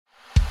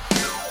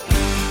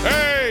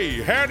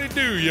howdy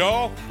do,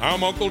 y'all.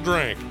 I'm Uncle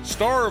Drank,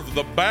 star of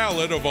The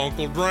Ballad of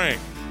Uncle Drank.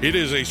 It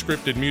is a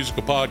scripted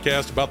musical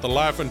podcast about the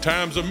life and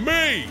times of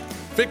me,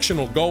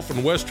 fictional golf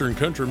and western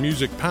country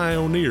music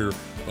pioneer,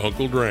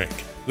 Uncle Drank.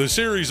 The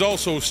series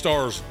also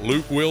stars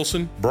Luke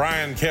Wilson,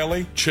 Brian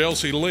Kelly,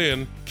 Chelsea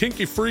Lynn,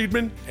 Kinky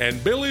Friedman,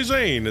 and Billy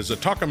Zane as a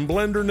talking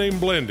blender named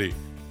Blendy.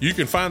 You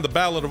can find The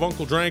Ballad of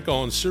Uncle Drank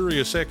on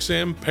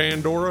SiriusXM,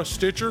 Pandora,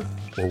 Stitcher,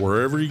 or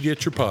wherever you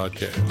get your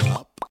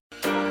podcasts.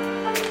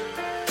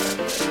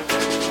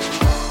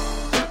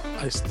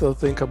 I still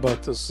think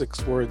about those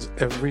 6 words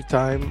every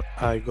time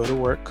I go to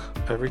work,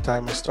 every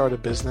time I start a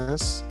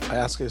business. I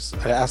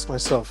ask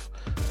myself,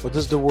 what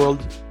does the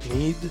world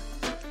need,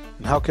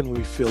 and how can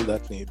we fill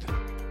that need?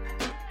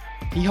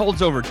 He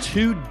holds over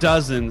 24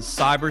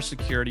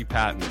 cybersecurity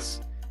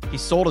patents. He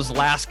sold his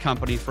last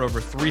company for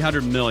over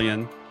 $300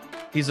 million.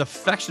 He's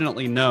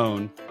affectionately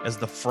known as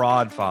the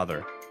Fraud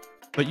Father.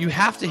 But you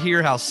have to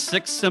hear how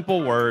 6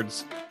 simple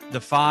words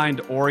defined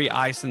Ori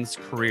Eison's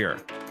career.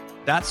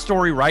 That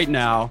story right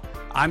now.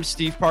 I'm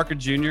Steve Parker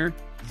Jr.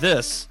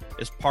 This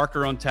is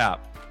Parker on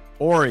Tap.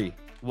 Ori,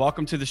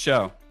 welcome to the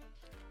show.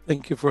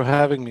 Thank you for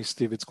having me,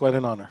 Steve. It's quite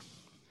an honor.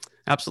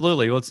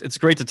 Absolutely. Well, it's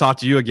great to talk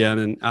to you again,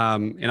 and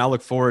I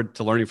look forward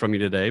to learning from you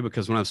today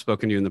because when I've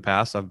spoken to you in the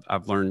past,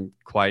 I've learned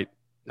quite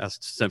a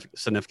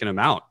significant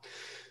amount.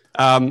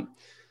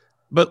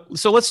 But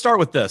so let's start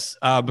with this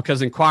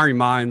because inquiring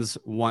minds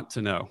want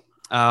to know.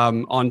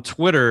 On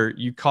Twitter,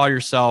 you call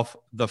yourself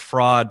the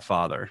Fraud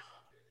Father.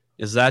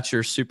 Is that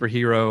your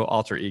superhero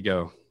alter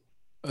ego?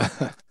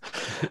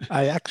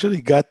 I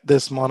actually got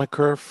this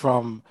moniker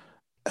from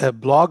a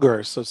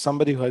blogger. So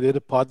somebody who I did a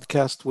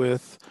podcast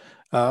with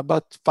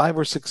about 5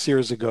 or 6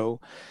 years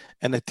ago.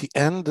 And at the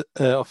end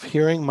of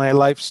hearing my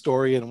life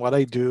story and what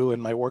I do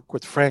and my work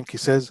with Frank, he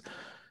says,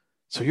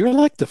 so you're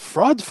like the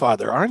Fraud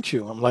Father, aren't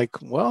you? I'm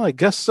like, well, I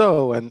guess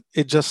so. And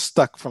it just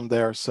stuck from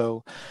there.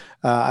 So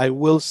I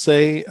will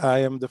say I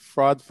am the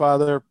Fraud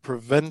Father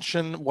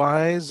prevention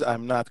wise.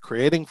 I'm not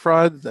creating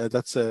fraud.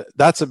 That's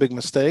a big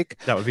mistake.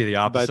 That would be the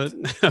opposite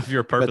of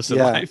your purpose in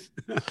life.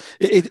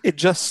 it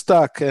just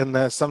stuck.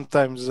 And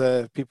sometimes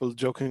people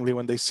jokingly,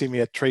 when they see me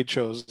at trade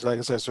shows, like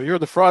I say, so you're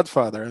the Fraud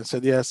Father. And I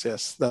said, yes,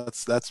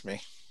 that's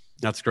me.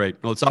 That's great.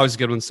 Well, it's always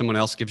good when someone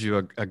else gives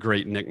you a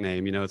great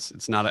nickname. You know,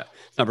 it's not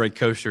very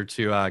kosher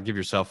to give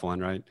yourself one,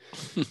 right?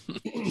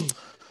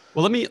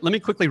 Well, let me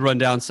quickly run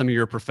down some of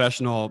your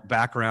professional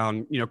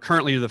background. You know,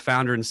 currently you're the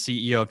founder and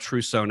CEO of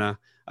TruSona,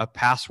 a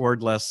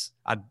passwordless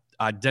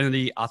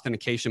identity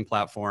authentication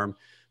platform.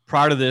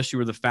 Prior to this, you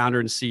were the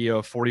founder and CEO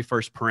of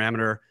 41st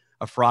Parameter,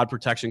 a fraud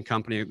protection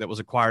company that was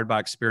acquired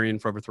by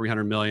Experian for over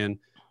 $300 million.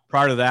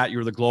 Prior to that, you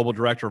were the global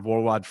director of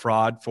worldwide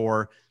fraud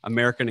for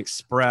American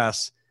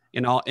Express.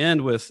 And I'll end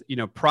with, you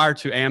know, prior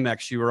to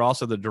Amex, you were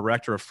also the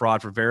director of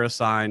fraud for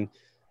VeriSign.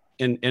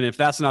 And if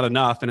that's not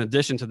enough, in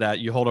addition to that,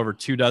 you hold over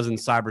 24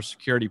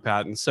 cybersecurity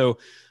patents. So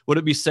would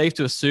it be safe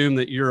to assume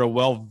that you're a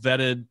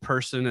well-vetted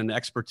person and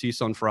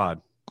expertise on fraud?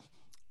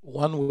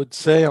 One would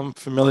say I'm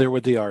familiar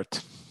with the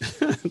art.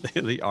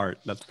 The art.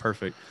 That's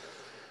perfect.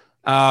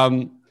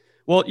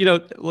 Well, you know,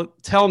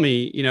 tell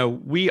me, you know,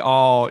 we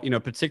all, you know,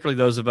 particularly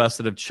those of us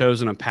that have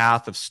chosen a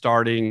path of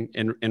starting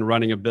and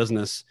running a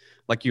business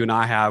like you and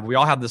I have, we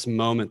all have this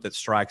moment that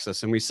strikes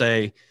us and we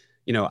say,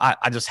 you know,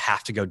 I just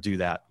have to go do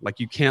that. Like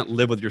you can't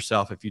live with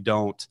yourself if you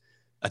don't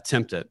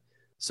attempt it.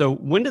 So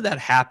when did that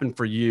happen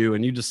for you?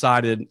 And you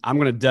decided I'm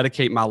going to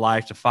dedicate my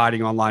life to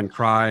fighting online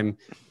crime.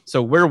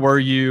 So where were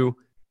you?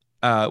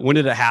 When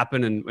did it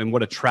happen? And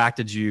what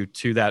attracted you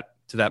to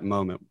that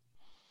moment?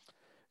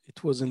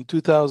 It was in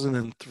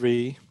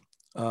 2003.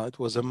 It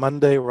was a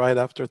Monday right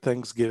after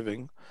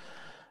Thanksgiving.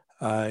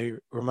 I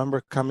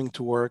remember coming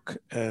to work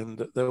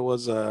and there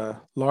was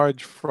a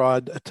large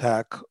fraud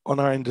attack on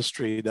our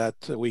industry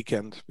that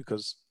weekend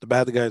because the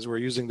bad guys were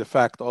using the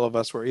fact all of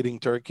us were eating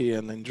turkey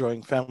and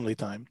enjoying family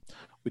time,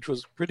 which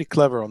was pretty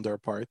clever on their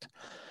part.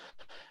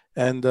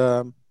 And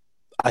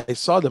I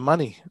saw the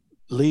money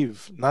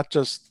leave, not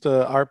just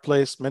our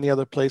place, many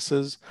other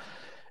places.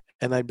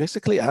 And I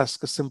basically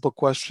asked a simple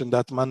question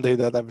that Monday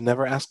that I've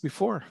never asked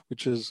before,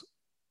 which is,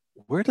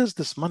 where does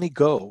this money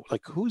go?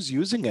 Like, who's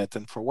using it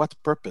and for what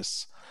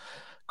purpose?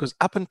 Because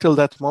up until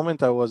that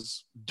moment, I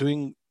was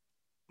doing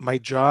my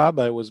job.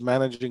 I was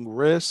managing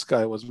risk.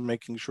 I was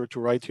making sure to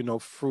write,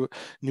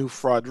 new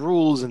fraud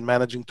rules and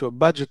managing to a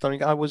budget. I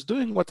mean, I was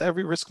doing what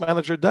every risk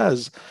manager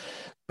does.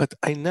 But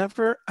I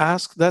never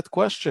asked that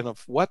question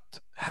of what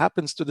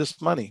happens to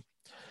this money.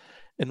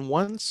 And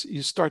once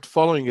you start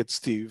following it,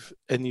 Steve,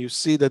 and you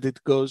see that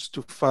it goes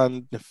to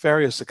fund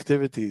nefarious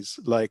activities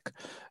like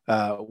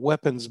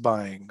weapons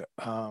buying,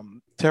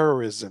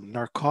 terrorism,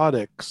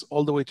 narcotics,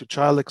 all the way to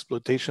child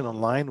exploitation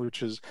online,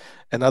 which is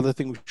another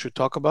thing we should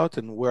talk about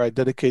and where I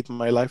dedicate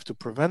my life to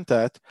prevent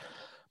that,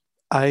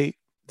 I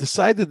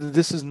decided that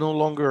this is no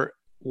longer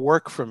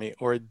work for me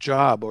or a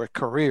job or a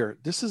career.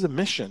 This is a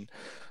mission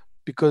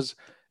because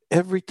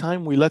every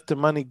time we let the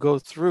money go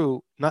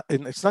through,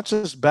 and it's not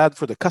just bad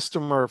for the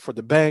customer, for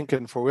the bank,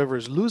 and for whoever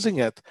is losing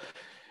it,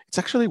 It's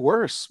actually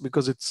worse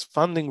because it's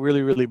funding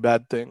really, really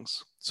bad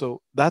things.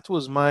 So that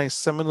was my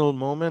seminal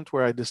moment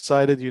where I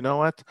decided, you know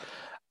what?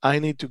 I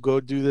need to go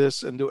do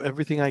this and do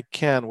everything I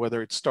can,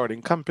 whether it's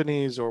starting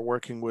companies or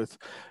working with,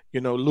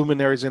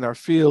 luminaries in our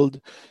field,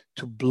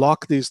 to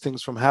block these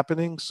things from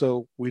happening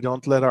so we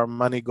don't let our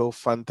money go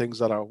fund things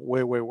that are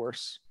way, way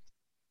worse.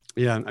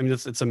 Yeah, I mean,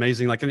 it's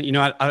amazing. Like, I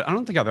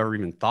don't think I've ever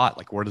even thought,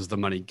 like, where does the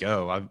money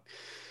go?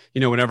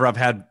 Whenever I've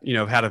had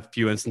a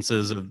few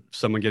instances of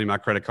someone getting my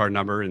credit card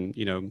number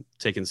and,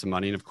 taking some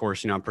money. And of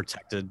course, I'm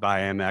protected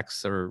by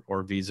Amex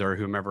or Visa or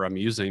whomever I'm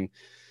using.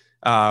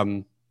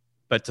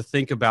 But to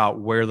think about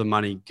where the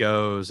money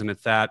goes, and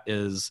if that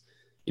is,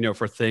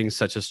 for things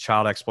such as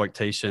child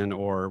exploitation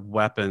or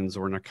weapons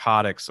or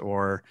narcotics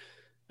or,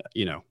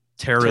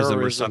 terrorism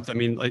or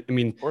something. I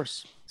mean, of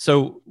course.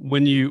 So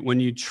when you were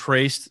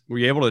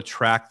you able to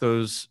track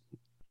those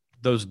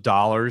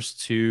dollars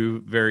to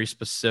very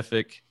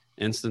specific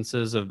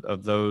instances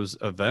of those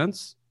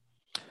events?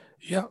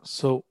 Yeah.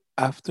 So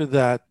after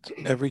that,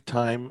 every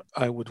time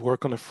I would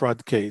work on a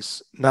fraud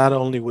case, not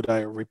only would I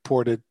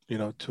report it,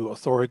 to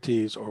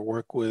authorities or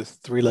work with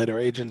three-letter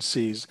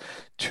agencies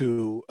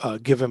to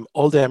give them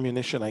all the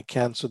ammunition I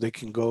can so they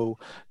can go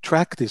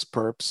track these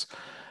perps.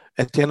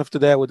 At the end of the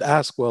day, I would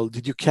ask, well,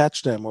 did you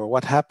catch them, or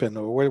what happened,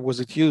 or where was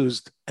it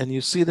used? And you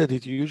see that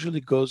it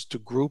usually goes to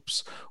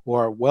groups who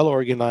are well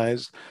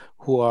organized,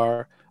 who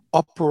are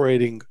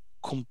operating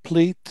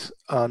complete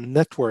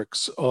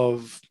networks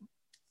of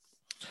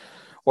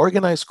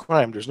organized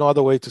crime. There's no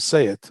other way to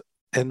say it.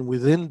 And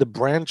within the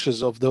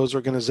branches of those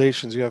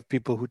organizations, you have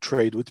people who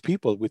trade with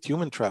people, with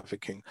human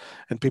trafficking,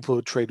 and people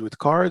who trade with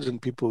cards,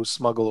 and people who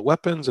smuggle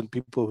weapons, and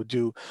people who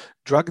do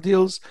drug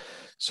deals.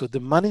 So the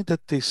money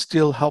that they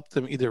still help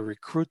them either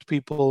recruit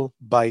people,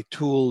 buy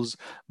tools,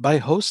 buy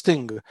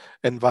hosting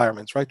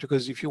environments, right?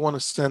 Because if you want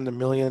to send 1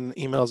 million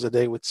emails a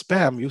day with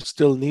spam, you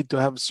still need to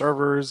have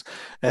servers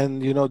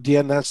and,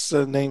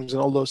 DNS names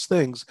and all those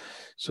things.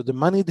 So the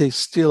money they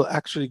steal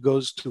actually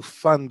goes to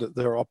fund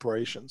their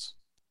operations.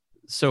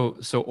 So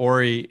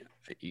Ori,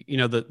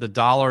 the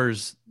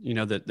dollars,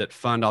 that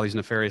fund all these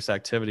nefarious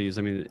activities.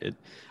 I mean,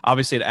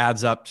 it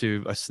adds up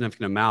to a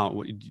significant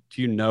amount.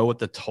 Do you know what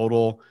the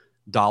total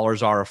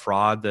dollars are of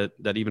fraud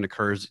that even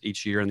occurs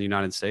each year in the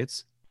United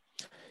States?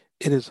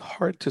 It is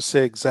hard to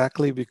say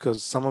exactly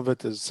because some of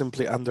it is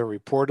simply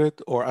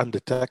underreported or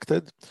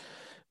undetected.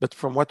 But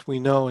from what we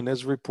know and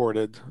is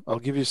reported, I'll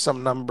give you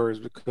some numbers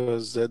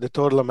because the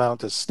total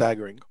amount is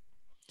staggering.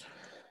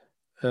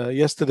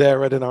 Yesterday, I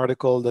read an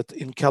article that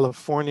in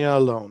California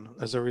alone,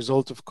 as a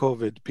result of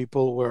COVID,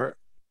 people were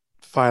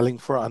filing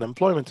for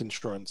unemployment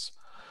insurance.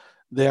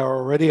 They are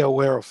already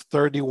aware of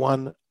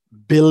 $31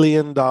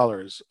 billion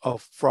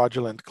of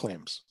fraudulent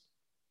claims.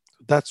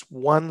 That's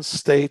one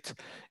state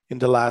in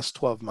the last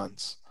 12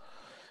 months.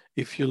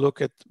 If you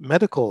look at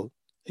medical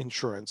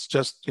insurance,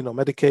 just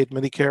Medicaid,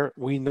 Medicare,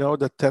 we know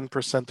that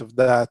 10% of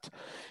that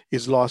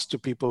is lost to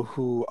people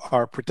who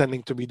are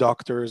pretending to be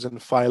doctors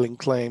and filing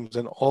claims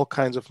and all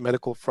kinds of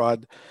medical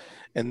fraud.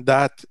 And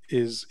that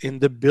is in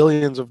the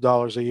billions of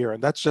dollars a year.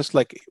 And that's just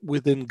like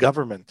within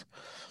government.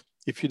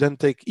 If you then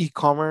take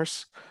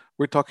e-commerce,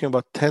 we're talking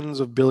about tens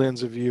of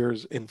billions of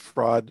years in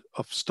fraud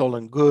of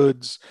stolen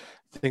goods,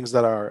 things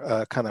that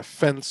are kind of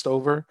fenced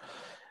over.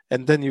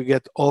 And then you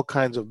get all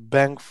kinds of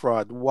bank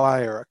fraud,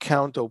 wire,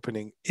 account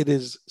opening. It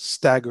is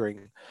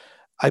staggering.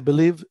 I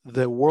believe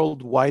the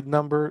worldwide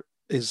number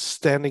is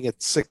standing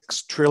at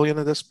 6 trillion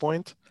at this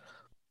point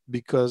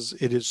because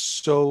it is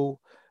so,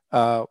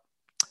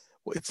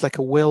 it's like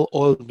a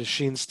well-oiled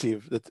machine,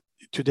 Steve, that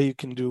today you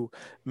can do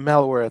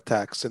malware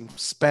attacks and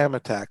spam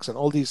attacks and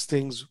all these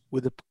things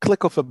with a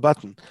click of a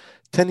button.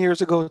 10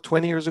 years ago,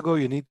 20 years ago,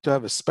 you need to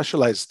have a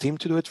specialized team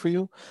to do it for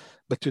you.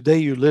 But today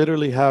you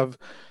literally have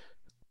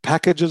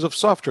packages of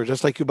software,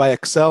 just like you buy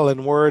Excel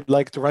and Word,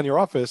 like to run your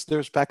office,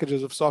 there's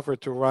packages of software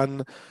to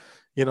run,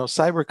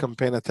 cyber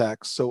campaign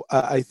attacks. So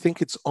I think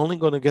it's only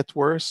going to get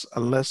worse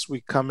unless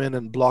we come in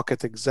and block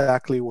it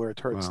exactly where it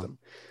hurts them.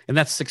 And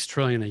that's 6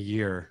 trillion a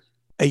year.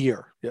 A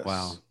year, yes.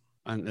 Wow.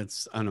 And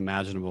it's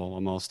unimaginable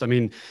almost. I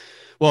mean,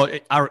 well,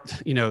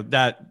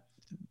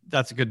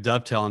 that's a good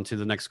dovetail into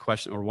the next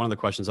question, or one of the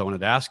questions I wanted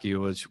to ask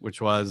you,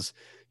 which was,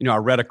 I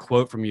read a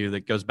quote from you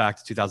that goes back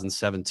to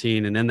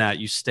 2017. And in that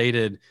you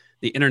stated,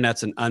 the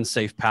internet's an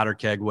unsafe powder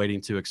keg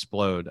waiting to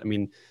explode. I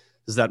mean,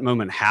 has that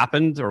moment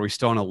happened? Or are we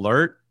still on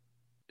alert?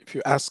 If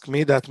you ask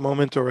me, that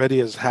moment already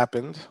has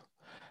happened.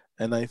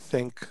 And I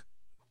think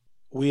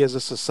we as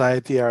a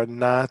society are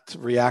not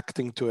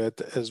reacting to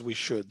it as we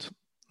should.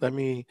 Let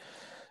me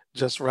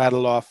just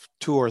rattle off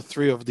 2 or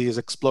 3 of these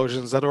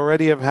explosions that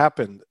already have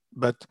happened.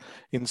 But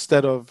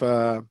instead of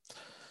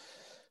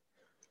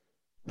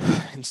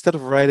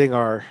writing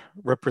our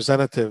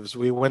representatives,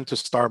 we went to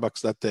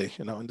Starbucks that day,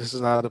 and this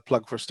is not a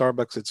plug for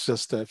Starbucks. It's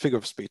just a figure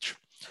of speech.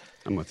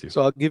 I'm with you.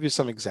 So I'll give you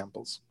some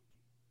examples.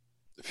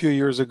 A few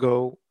years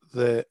ago,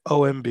 the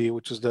OMB,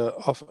 which is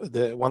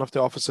one of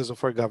the offices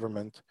of our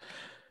government,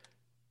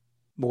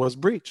 was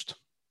breached.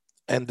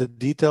 And the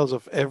details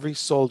of every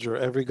soldier,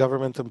 every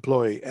government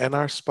employee, and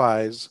our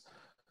spies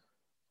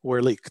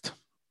were leaked.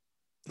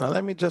 Now,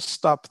 let me just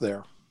stop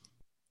there.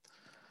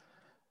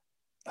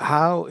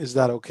 How is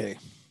that okay?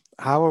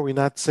 How are we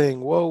not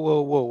saying, whoa,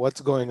 whoa, whoa,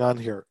 what's going on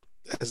here?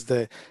 As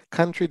the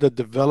country that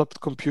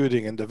developed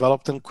computing and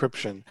developed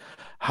encryption,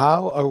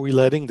 how are we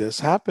letting this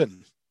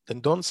happen?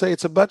 And don't say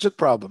it's a budget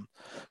problem,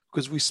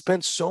 because we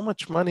spent so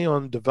much money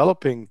on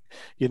developing,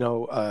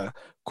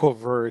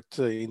 covert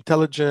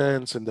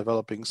intelligence and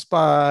developing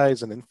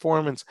spies and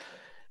informants.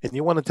 And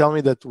you want to tell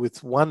me that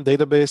with one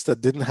database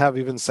that didn't have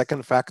even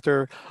second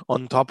factor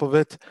on top of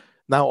it,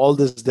 now all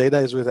this data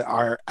is with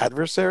our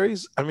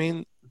adversaries? I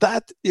mean,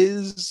 that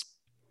is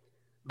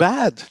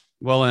bad.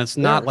 Well, and it's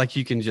not like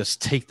you can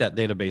just take that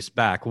database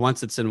back.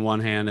 Once it's in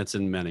one hand, it's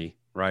in many,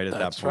 right? At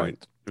that point,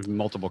 right. There's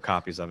multiple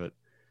copies of it.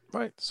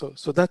 Right. So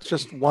that's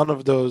just one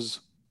of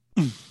those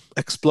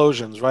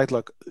explosions, right?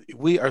 Look,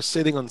 we are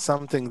sitting on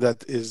something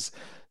that is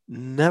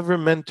never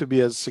meant to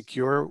be as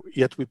secure,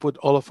 yet we put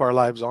all of our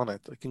lives on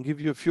it. I can give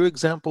you a few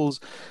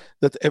examples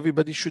that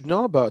everybody should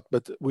know about,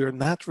 but we're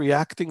not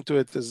reacting to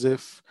it as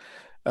if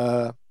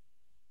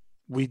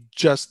we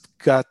just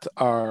got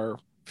our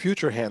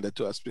future handed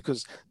to us,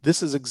 because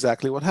this is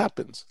exactly what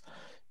happens.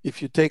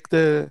 If you take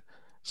the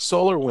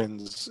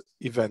SolarWinds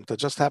event that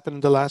just happened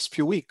in the last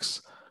few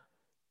weeks,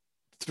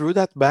 through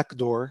that back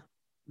door,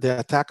 the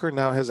attacker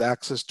now has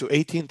access to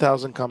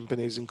 18,000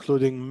 companies,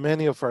 including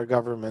many of our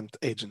government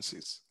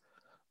agencies,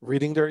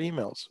 reading their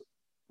emails,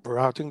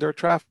 routing their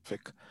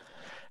traffic.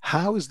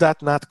 How is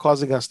that not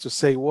causing us to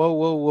say, whoa,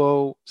 whoa,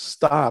 whoa,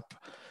 stop?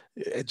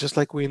 Just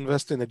like we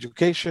invest in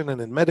education and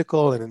in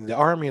medical and in the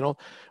army,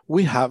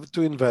 we have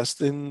to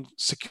invest in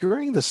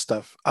securing this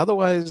stuff.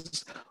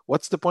 Otherwise,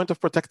 what's the point of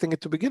protecting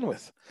it to begin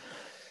with?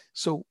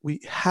 So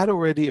we had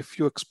already a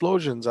few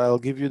explosions. I'll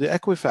give you the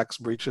Equifax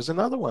breach as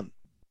another one.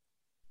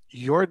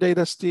 Your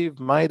data,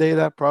 Steve, my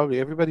data, probably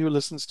everybody who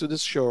listens to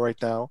this show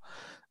right now,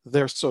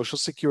 their social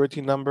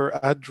security number,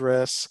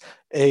 address,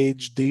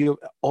 age,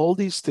 all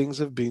these things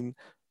have been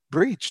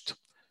breached.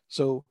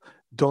 So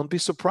don't be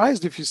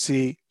surprised if you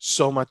see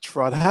so much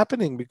fraud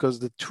happening, because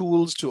the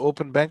tools to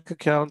open bank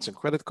accounts and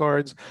credit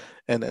cards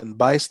and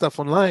buy stuff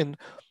online,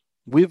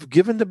 we've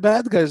given the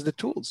bad guys the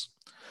tools.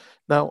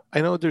 Now,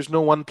 I know there's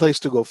no one place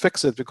to go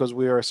fix it, because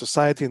we are a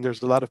society and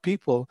there's a lot of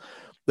people,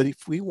 but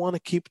if we want to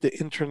keep the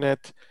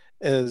internet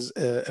as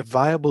a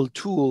viable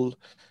tool,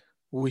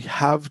 we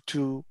have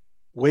to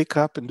wake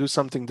up and do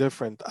something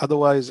different.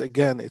 Otherwise,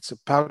 again, it's a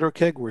powder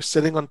keg. We're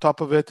sitting on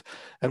top of it,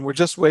 and we're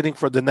just waiting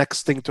for the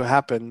next thing to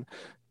happen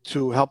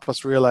to help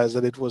us realize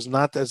that it was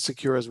not as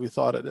secure as we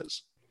thought it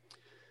is.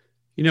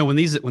 When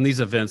these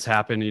events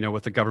happen,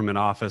 with the government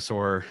office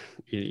or,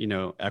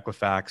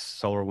 Equifax,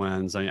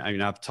 SolarWinds, I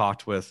mean, I've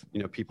talked with,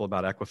 people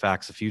about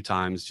Equifax a few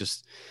times,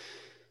 just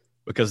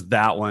because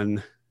that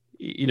one,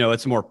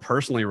 it's more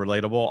personally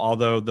relatable.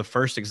 Although the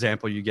first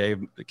example you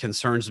gave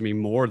concerns me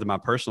more than my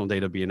personal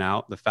data being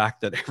out. The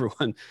fact that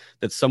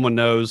that someone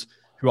knows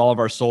who all of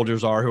our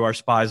soldiers are, who our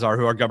spies are,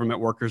 who our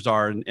government workers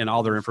are, and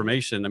all their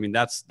information. I mean,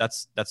 that's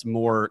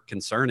more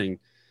concerning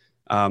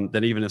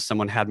than even if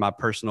someone had my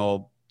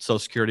personal Social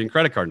Security and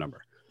credit card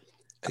number.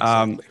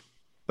 Exactly.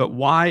 But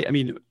why? I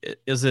mean,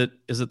 is it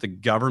the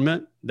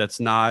government that's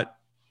not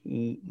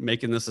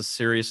making this a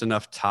serious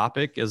enough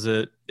topic? Is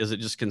it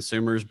just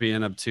consumers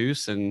being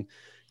obtuse and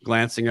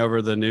glancing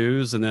over the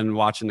news and then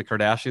watching the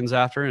Kardashians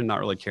after and not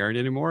really caring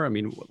anymore? I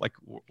mean, like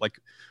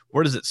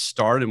where does it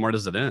start and where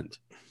does it end?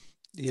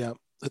 Yeah,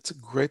 that's a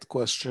great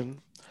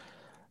question.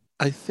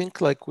 I think,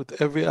 like with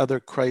every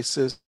other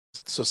crisis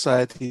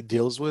society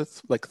deals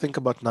with, like think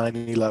about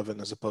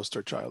 9/11 as a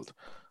poster child.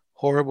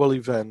 Horrible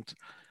event.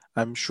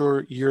 I'm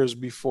sure years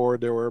before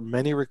there were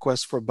many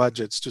requests for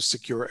budgets to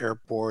secure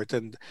airport,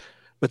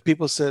 but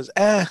people says,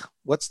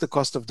 what's the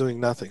cost of doing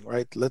nothing,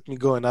 right? Let me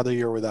go another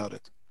year without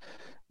it.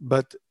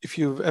 But if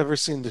you've ever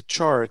seen the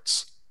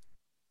charts,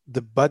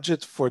 the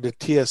budget for the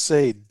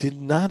TSA did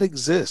not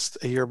exist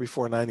a year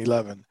before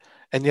 9/11,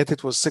 and yet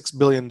it was $6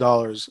 billion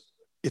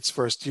its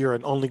first year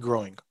and only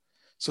growing.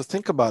 So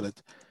think about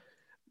it.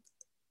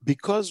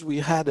 Because we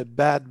had a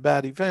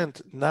bad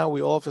event, now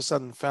we all of a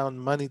sudden found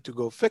money to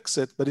go fix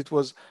it, but it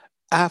was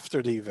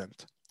after the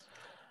event.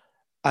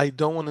 I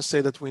don't want to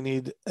say that we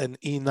need an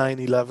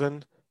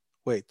E911.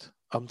 Wait,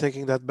 I'm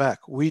taking that back.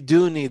 We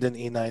do need an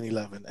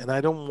E911, and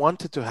I don't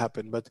want it to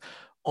happen, but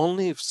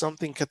only if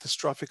something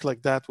catastrophic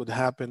like that would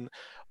happen,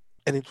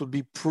 and it would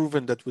be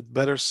proven that with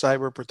better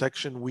cyber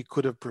protection, we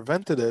could have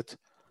prevented it.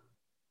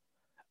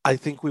 I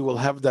think we will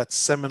have that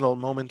seminal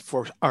moment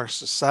for our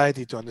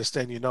society to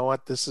understand, you know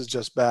what, this is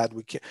just bad.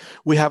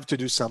 We have to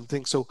do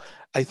something. So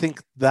I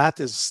think that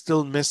is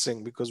still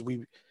missing, because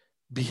we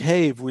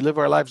live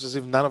our lives as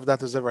if none of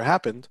that has ever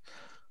happened,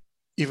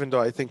 even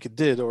though I think it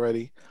did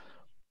already.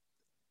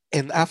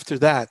 And after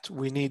that,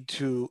 we need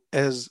to,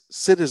 as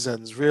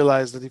citizens,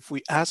 realize that if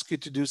we ask you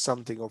to do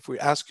something, or if we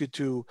ask you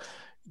to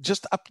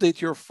just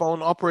update your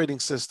phone operating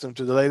system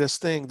to the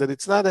latest thing, that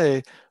it's not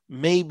a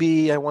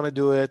maybe I want to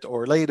do it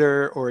or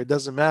later, or it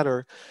doesn't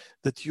matter,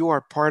 that you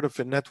are part of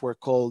a network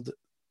called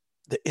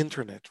the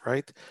internet,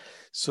 right?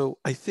 So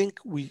I think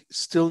we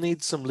still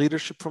need some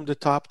leadership from the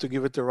top to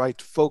give it the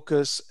right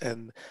focus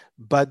and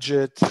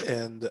budget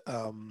and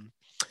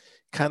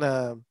kind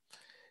of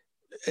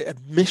a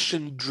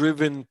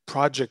mission-driven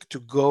project to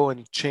go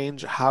and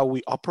change how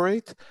we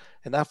operate.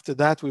 And after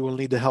that, we will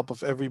need the help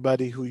of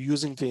everybody who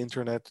using the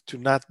internet to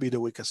not be the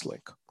weakest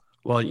link.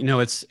 Well,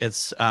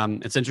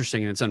 it's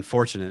interesting and it's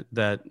unfortunate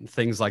that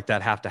things like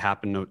that have to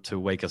happen to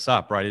wake us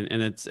up, right?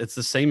 And it's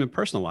the same in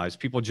personal lives.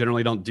 People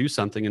generally don't do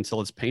something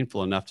until it's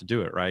painful enough to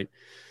do it, right?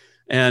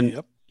 And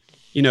Yep.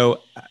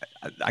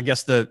 I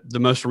guess the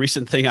most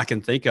recent thing I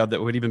can think of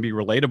that would even be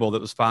relatable,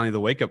 that was finally the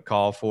wake up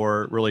call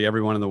for really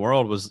everyone in the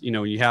world, was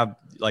you have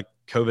like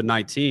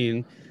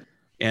COVID-19,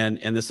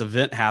 and this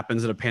event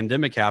happens and a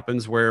pandemic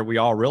happens where we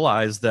all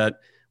realize that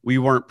we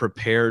weren't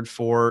prepared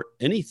for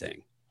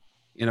anything.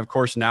 And of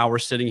course, now we're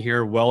sitting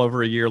here well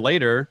over a year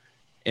later,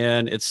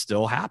 and it's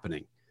still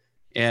happening,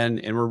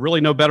 and we're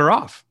really no better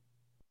off,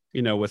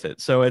 with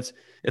it. So it's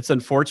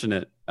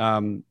unfortunate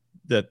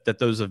that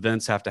those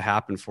events have to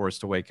happen for us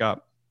to wake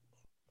up.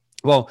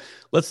 Well,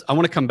 I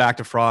want to come back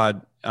to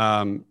fraud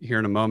here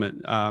in a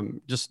moment.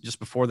 Just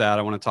before that,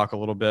 I want to talk a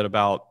little bit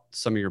about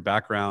some of your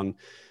background.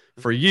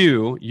 For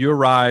you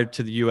arrived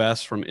to the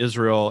U.S. from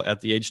Israel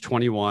at the age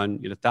 21.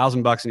 You had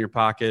 $1,000 in your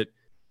pocket.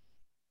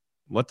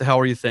 What the hell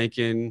were you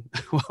thinking?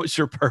 What was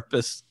your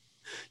purpose?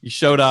 You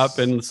showed up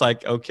and it's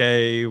like,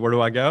 okay, where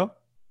do I go?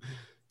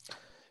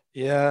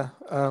 Yeah.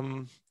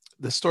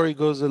 The story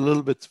goes a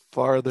little bit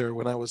farther.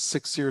 When I was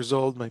 6 years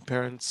old, my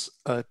parents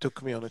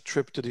took me on a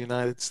trip to the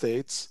United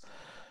States.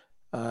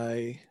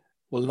 I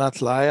will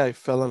not lie, I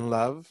fell in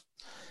love.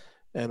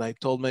 And I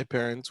told my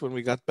parents when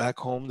we got back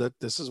home that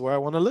this is where I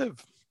want to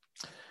live.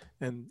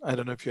 And I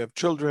don't know if you have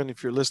children,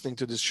 if you're listening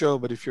to this show,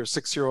 but if your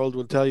 6-year-old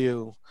will tell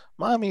you,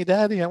 Mommy,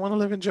 Daddy, I want to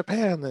live in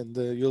Japan. And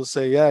you'll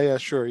say, yeah,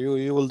 sure,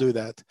 you will do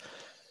that.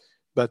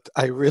 But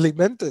I really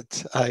meant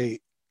it. I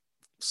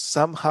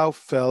somehow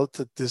felt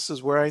that this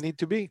is where I need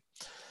to be.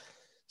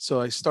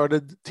 So I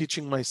started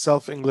teaching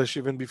myself English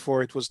even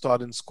before it was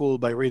taught in school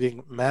by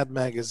reading Mad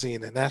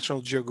Magazine and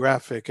National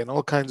Geographic and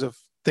all kinds of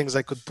things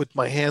I could put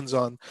my hands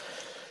on.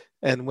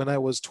 And when I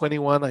was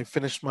 21, I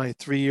finished my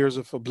 3 years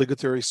of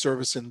obligatory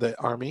service in the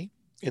army.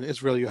 In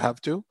Israel, you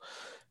have to.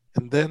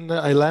 And then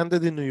I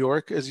landed in New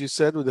York, as you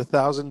said, with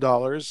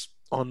 $1,000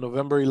 on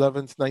November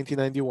 11th,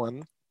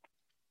 1991.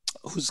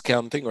 Who's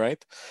counting,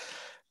 right?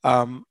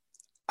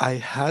 I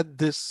had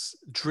this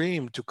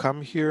dream to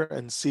come here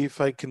and see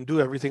if I can do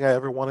everything I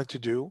ever wanted to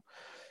do.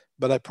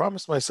 But I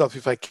promised myself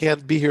if I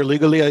can't be here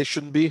legally, I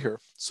shouldn't be here.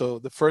 So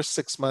the first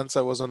 6 months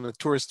I was on a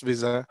tourist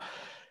visa,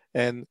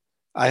 and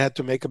I had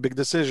to make a big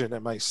decision.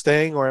 Am I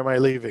staying or am I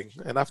leaving?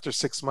 And after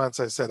 6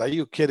 months, I said, are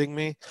you kidding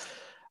me?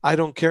 I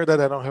don't care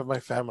that I don't have my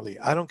family.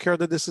 I don't care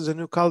that this is a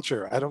new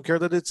culture. I don't care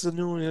that it's a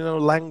new,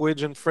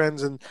 language and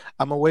friends, and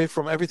I'm away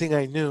from everything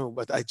I knew,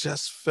 but I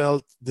just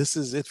felt this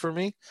is it for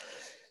me.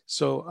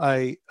 So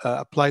I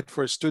applied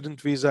for a student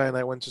visa and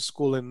I went to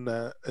school in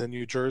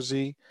New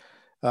Jersey.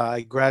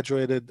 I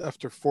graduated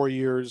after 4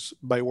 years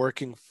by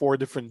working 4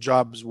 different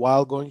jobs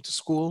while going to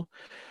school.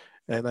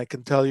 And I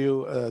can tell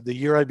you, the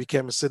year I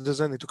became a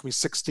citizen, it took me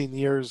 16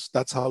 years.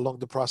 That's how long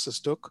the process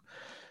took.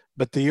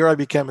 But the year I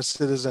became a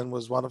citizen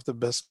was one of the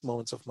best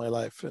moments of my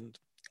life. And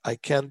I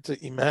can't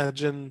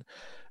imagine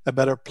a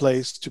better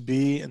place to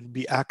be and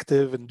be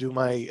active and do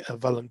my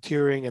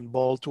volunteering and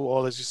ball to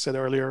all, as you said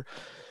earlier,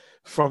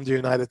 from the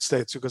United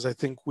States, because I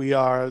think we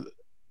are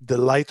the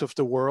light of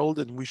the world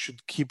and we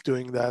should keep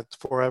doing that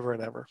forever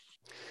and ever.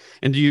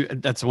 And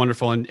that's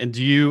wonderful. And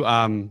do you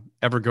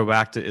ever go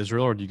back to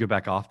Israel, or do you go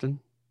back often?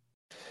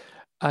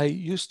 I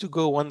used to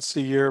go once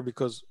a year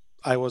because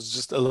I was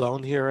just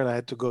alone here and I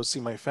had to go see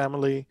my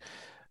family.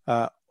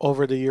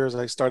 Over the years,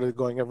 I started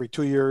going every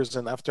 2 years.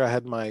 And after I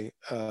had my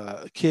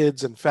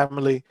kids and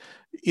family,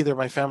 either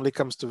my family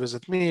comes to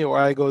visit me or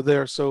I go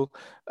there. So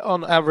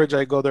on average,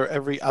 I go there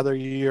every other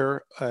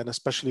year, and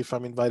especially if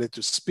I'm invited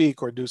to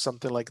speak or do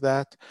something like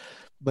that.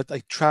 But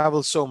I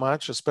travel so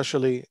much,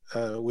 especially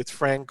with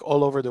Frank,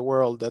 all over the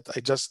world, that I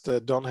just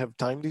don't have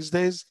time these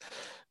days.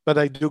 But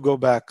I do go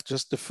back.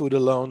 Just the food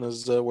alone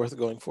is worth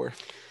going for.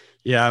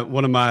 Yeah,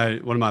 one of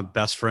my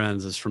best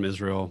friends is from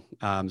Israel.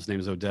 His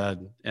name is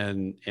Oded,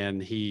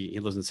 and he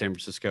lives in San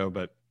Francisco.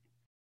 But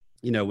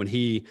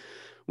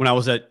when I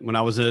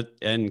was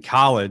in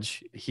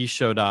college, he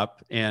showed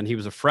up and he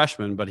was a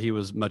freshman, but he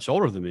was much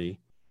older than me.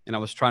 And I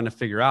was trying to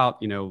figure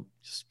out,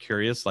 just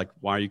curious, like,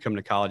 why are you coming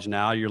to college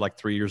now? You're like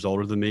 3 years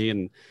older than me,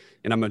 and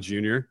I'm a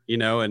junior,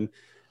 and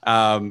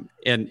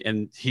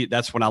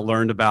that's when I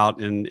learned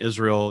about in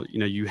Israel,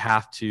 you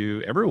have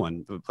to,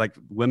 everyone, like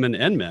women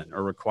and men,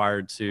 are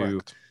required to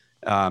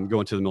go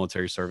into the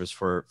military service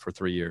for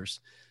 3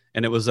 years.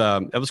 And it was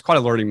quite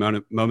a learning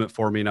moment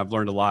for me. And I've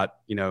learned a lot,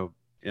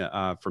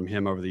 from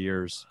him over the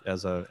years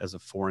as a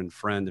foreign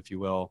friend, if you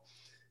will.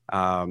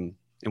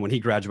 And when he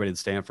graduated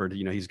Stanford,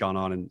 he's gone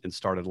on and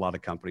started a lot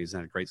of companies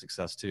and had great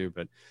success too,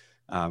 but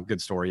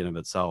good story in and of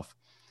itself.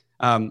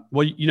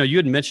 Well, you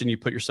had mentioned you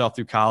put yourself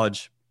through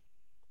college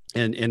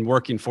and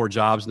working 4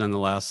 jobs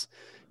nonetheless,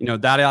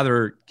 that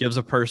either gives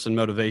a person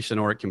motivation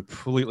or it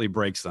completely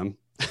breaks them.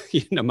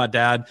 My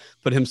dad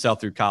put himself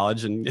through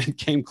college and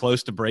came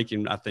close to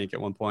breaking, I think,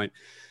 at one point.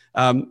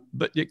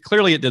 But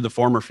clearly it did the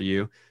former for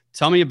you.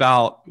 Tell me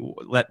about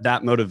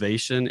that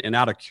motivation, and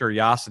out of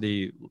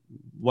curiosity,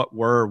 what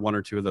were 1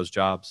 or 2 of those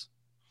jobs?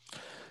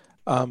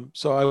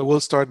 So I will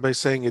start by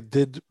saying it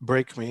did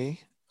break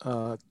me.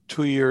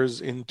 2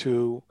 years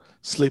into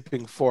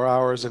sleeping 4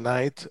 hours a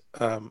night,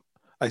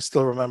 I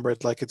still remember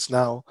it like it's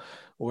now,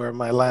 where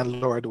my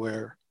landlord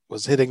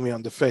was hitting me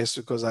on the face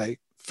because I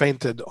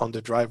fainted on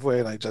the driveway,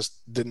 and I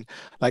just didn't,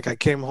 like, I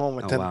came home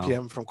at 10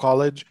 p.m. from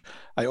college.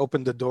 I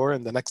opened the door,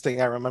 and the next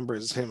thing I remember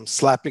is him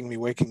slapping me,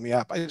 waking me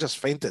up. I just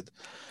fainted.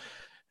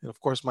 And of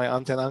course, my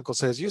aunt and uncle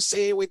says, "You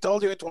see, we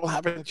told you it will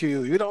happen to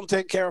you. You don't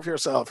take care of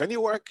yourself and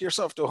you work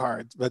yourself too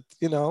hard." But,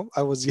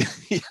 I was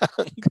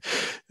young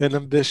and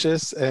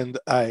ambitious, and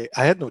I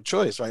had no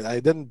choice, right? I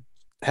didn't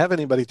have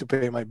anybody to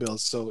pay my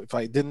bills. So if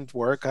I didn't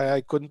work,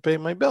 I couldn't pay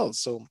my bills.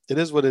 So it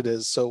is what it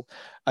is. So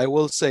I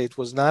will say it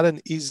was not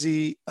an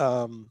easy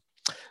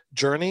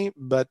journey,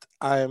 but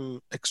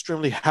I'm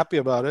extremely happy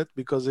about it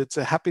because it's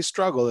a happy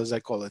struggle, as I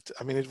call it.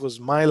 I mean, it was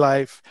my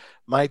life,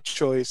 my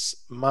choice,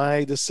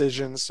 my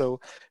decision. So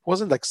it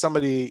wasn't like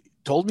somebody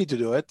told me to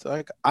do it.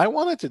 Like, I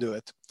wanted to do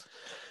it.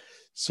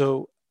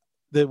 So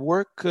the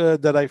work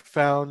that I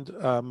found,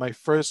 my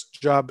first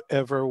job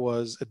ever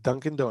was at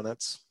Dunkin'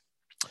 Donuts.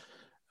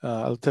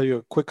 I'll tell you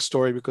a quick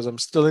story because I'm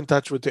still in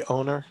touch with the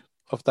owner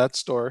of that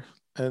store.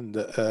 And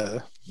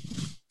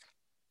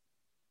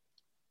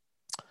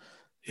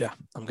yeah,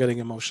 I'm getting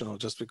emotional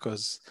just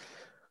because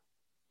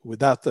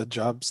without the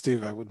job,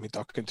 Steve, I wouldn't be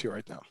talking to you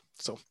right now.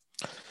 So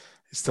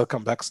it still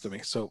comes back to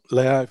me. So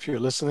Leah, if you're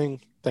listening,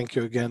 thank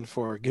you again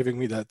for giving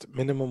me that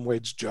minimum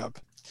wage job.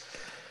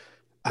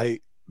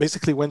 I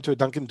basically went to a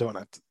Dunkin'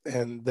 Donut,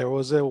 and there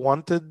was a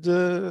wanted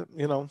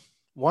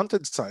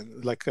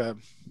sign, like a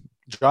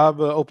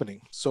job opening.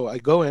 So I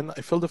go in,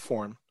 I fill the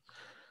form,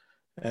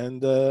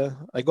 and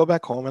I go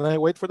back home and I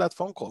wait for that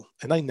phone call,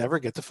 and I never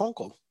get the phone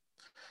call.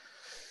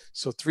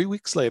 So 3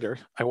 weeks later,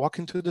 I walk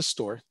into the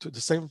store to the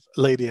same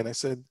lady, and I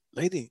said,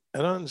 "Lady, I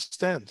don't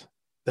understand.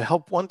 The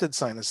help wanted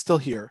sign is still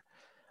here.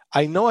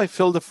 I know I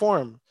filled the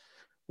form.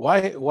 Why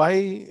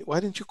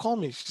didn't you call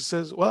me?" She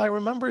says, "Well, I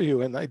remember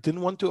you, and I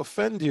didn't want to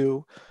offend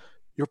you.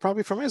 You're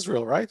probably from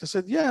Israel, right?" I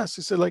said, "Yes."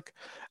 She said, "Like,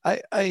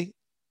 I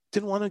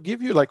didn't want to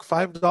give you like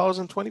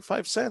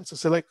 $5.25. I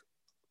said, "Like,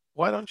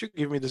 why don't you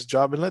give me this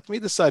job and let me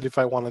decide if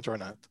I want it or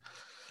not?"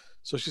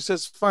 So she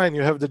says, "Fine,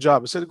 you have the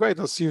job." I said, "Great,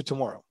 I'll see you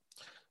tomorrow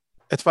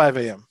at 5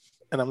 a.m.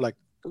 And I'm like,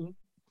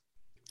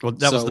 well,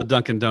 that was the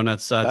Dunkin'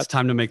 Donuts. It's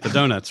time to make the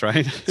donuts,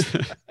 right?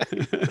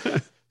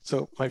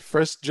 So my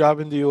first job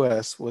in the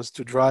US was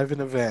to drive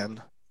in a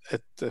van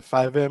at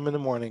 5 a.m. in the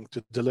morning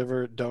to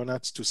deliver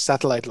donuts to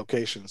satellite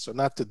locations. So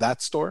not to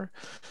that store,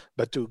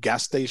 but to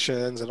gas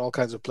stations and all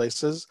kinds of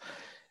places.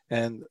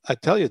 And I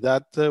tell you,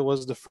 that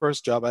was the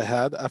first job I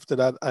had. After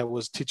that, I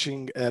was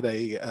teaching at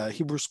a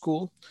Hebrew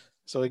school.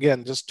 So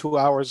again, just 2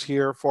 hours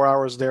here, 4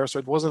 hours there. So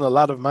it wasn't a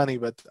lot of money,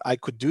 but I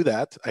could do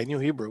that. I knew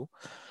Hebrew.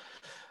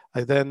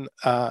 I then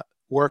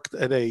worked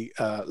at a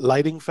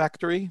lighting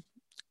factory.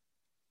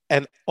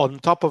 And on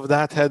top of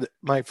that, had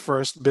my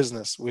first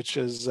business, which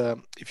is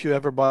if you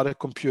ever bought a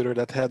computer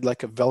that had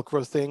like a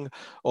Velcro thing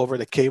over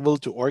the cable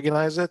to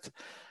organize it,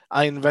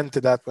 I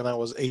invented that when I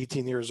was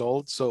 18 years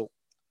old. So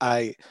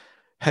I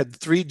had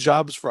 3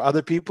 jobs for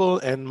other people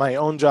and my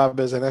own job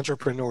as an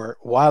entrepreneur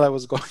while I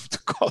was going to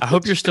college. I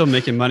hope you're still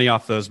making money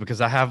off those,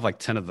 because I have like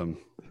 10 of them.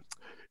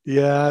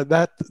 Yeah,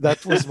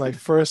 that was my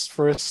first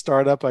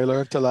startup. I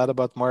learned a lot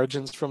about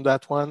margins from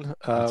that one.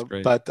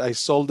 But I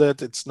sold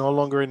it. It's no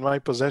longer in my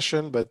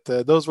possession. But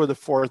those were the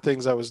 4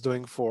 things I was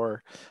doing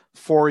for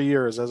 4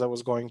 years as I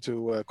was going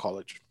to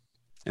college.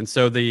 And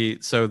so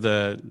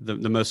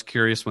the most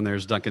curious one,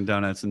 there's Dunkin'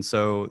 Donuts, and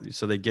so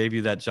they gave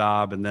you that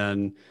job, and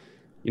then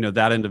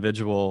that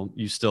individual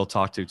you still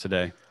talk to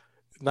today.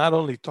 Not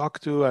only talk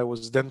to, I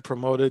was then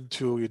promoted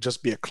to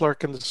just be a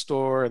clerk in the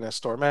store and a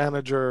store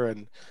manager,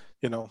 and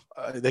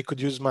they could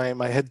use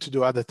my head to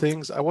do other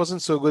things. I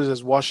wasn't so good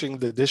as washing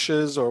the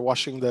dishes or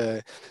washing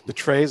the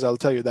trays, I'll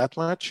tell you that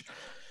much.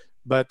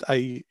 But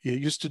I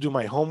used to do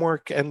my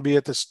homework and be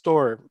at the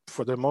store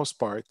for the most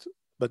part.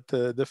 But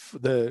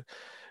the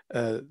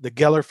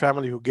Geller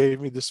family who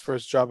gave me this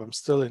first job, I'm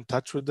still in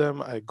touch with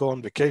them. I go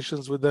on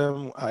vacations with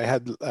them. I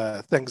had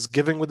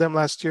Thanksgiving with them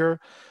last year.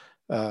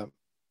 I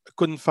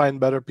couldn't find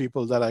better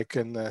people that I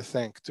can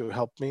thank to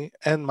help me.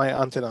 And my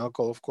aunt and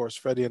uncle, of course,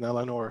 Freddie and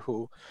Eleanor,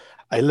 who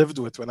I lived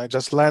with when I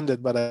just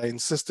landed, but I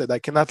insisted I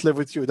cannot live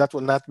with you. That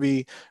will not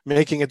be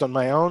making it on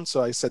my own.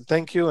 So I said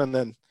thank you, and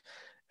then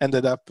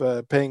ended up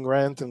paying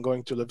rent and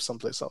going to live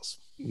someplace else.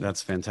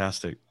 That's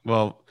fantastic.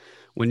 Well,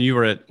 when you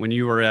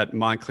were at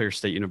Montclair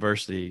State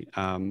University,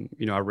 I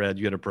read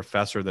you had a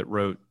professor that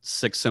wrote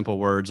 6 simple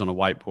words on a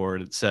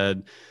whiteboard. It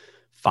said,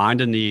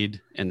 "Find a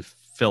need and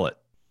fill it."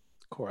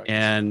 Correct.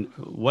 And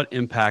what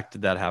impact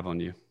did that have on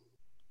you?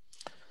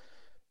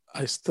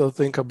 I still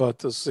think about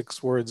those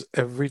 6 words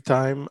every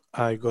time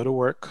I go to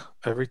work,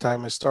 every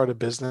time I start a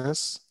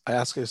business. I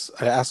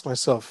ask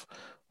myself,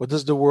 what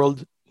does the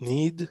world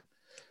need,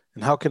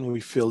 and how can we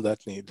fill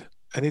that need?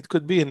 And it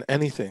could be in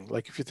anything.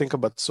 Like if you think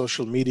about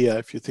social media,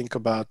 if you think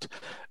about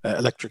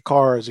electric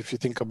cars, if you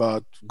think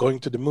about going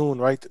to the moon,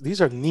 right?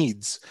 These are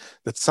needs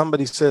that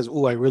somebody says,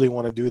 "Oh, I really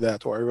want to do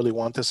that," or "I really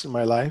want this in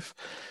my life."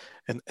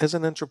 And as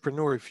an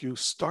entrepreneur, if you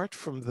start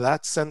from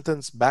that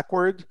sentence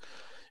backward,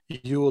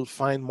 you will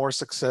find more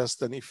success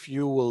than if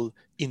you will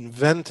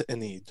invent a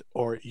need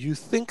or you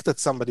think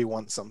that somebody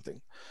wants something.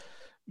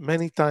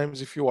 Many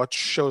times, if you watch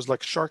shows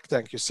like Shark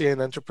Tank, you see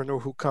an entrepreneur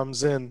who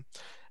comes in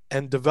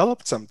and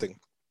developed something.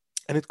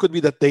 And it could be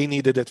that they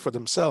needed it for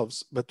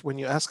themselves. But when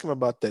you ask them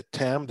about the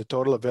TAM, the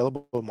total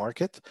available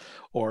market,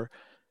 or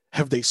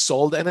have they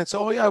sold? And it's,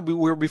 oh, yeah, we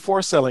were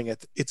before selling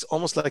it. It's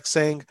almost like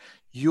saying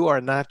you are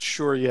not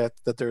sure yet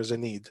that there's a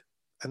need.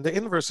 And the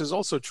inverse is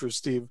also true,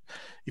 Steve.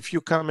 If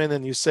you come in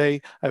and you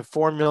say, I have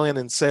 4 million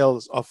in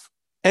sales of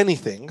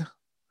anything,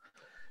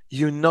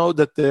 you know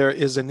that there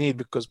is a need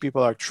because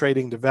people are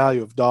trading the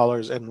value of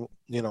dollars and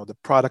the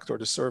product or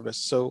the service.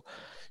 So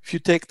if you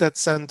take that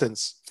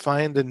sentence,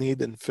 find the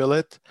need and fill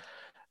it,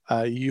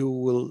 you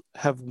will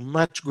have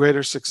much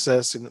greater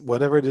success in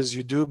whatever it is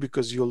you do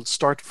because you'll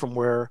start from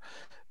where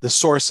the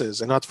source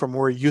is and not from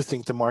where you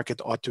think the market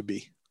ought to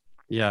be.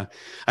 Yeah,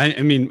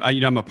 I mean,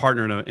 I'm a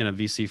partner in a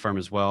VC firm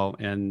as well,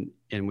 and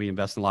we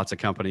invest in lots of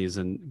companies,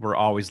 and we're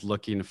always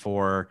looking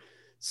for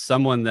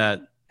someone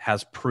that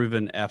has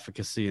proven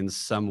efficacy in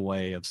some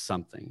way of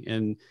something.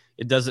 And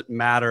it doesn't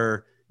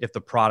matter if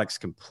the product's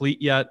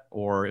complete yet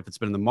or if it's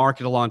been in the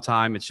market a long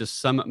time. It's just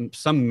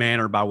some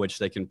manner by which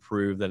they can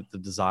prove that the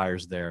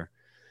desire's there.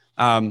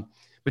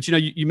 But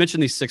you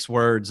mentioned these 6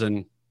 words,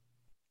 and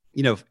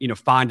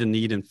find a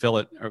need and fill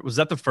it. Was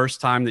that the first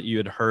time that you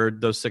had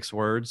heard those 6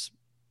 words?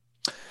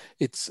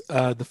 It's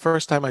the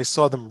first time I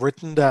saw them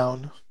written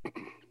down,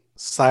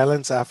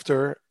 silence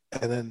after,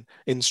 and then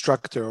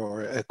instructor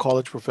or a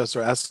college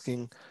professor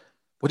asking,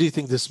 what do you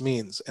think this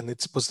means? And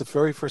it was the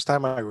very first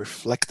time I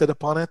reflected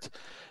upon it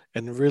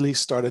and really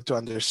started to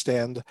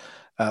understand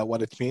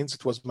what it means.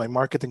 It was my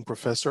marketing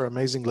professor,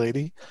 amazing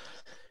lady.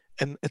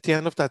 And at the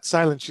end of that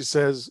silence, she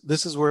says,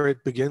 this is where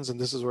it begins and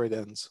this is where it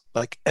ends.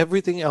 Like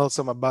everything else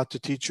I'm about to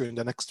teach you in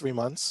the next 3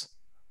 months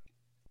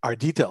are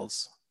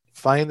details.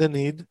 Find a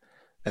need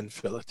and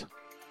fill it.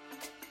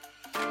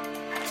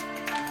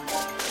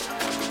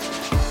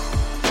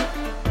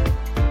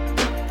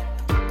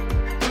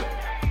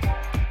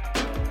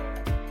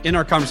 In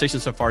our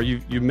conversation so far,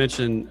 you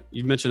mentioned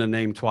a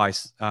name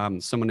twice,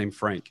 someone named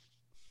Frank,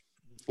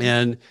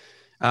 and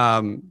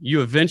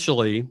you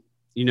eventually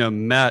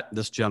met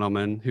this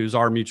gentleman who's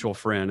our mutual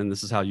friend, and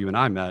this is how you and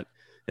I met,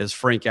 is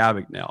Frank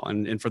Abagnale.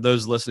 And for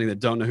those listening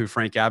that don't know who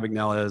Frank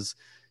Abagnale is,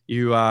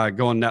 you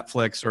go on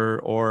Netflix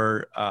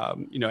or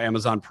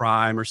Amazon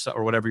Prime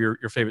or whatever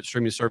your favorite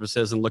streaming service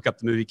is, and look up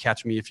the movie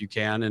Catch Me If You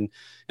Can, and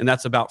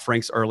that's about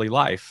Frank's early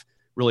life,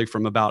 really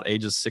from about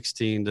ages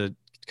 16 to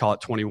call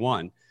it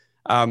 21.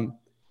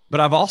 But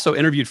I've also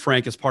interviewed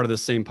Frank as part of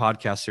this same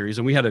podcast series,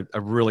 and we had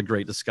a really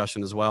great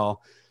discussion as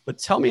well. But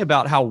tell me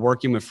about how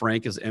working with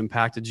Frank has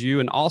impacted you,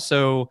 and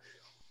also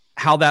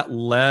how that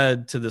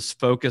led to this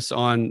focus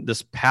on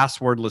this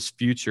passwordless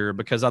future,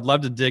 because I'd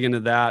love to dig into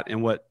that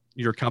and what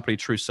your company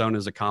TrueSona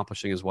is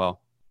accomplishing as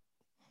well.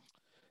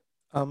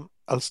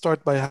 I'll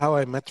start by how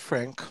I met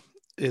Frank.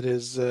 It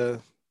is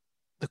the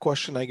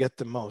question I get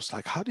the most.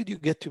 Like, how did you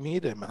get to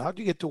meet him? And how did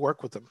you get to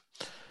work with him?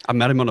 I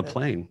met him on a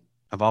plane.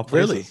 Of all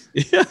places.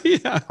 Really?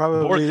 Yeah.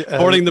 Probably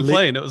boarding the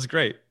plane. It was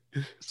great.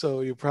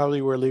 So you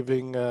probably were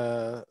leaving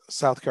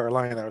South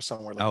Carolina or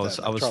somewhere like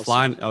that.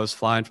 I was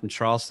flying from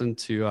Charleston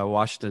to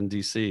Washington,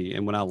 D.C.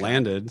 And when I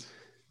landed,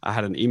 I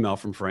had an email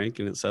from Frank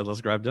and it said,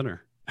 let's grab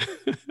dinner.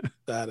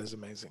 That is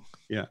amazing.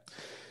 Yeah.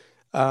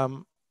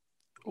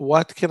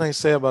 What can I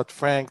say about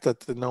Frank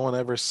that no one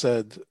ever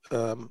said?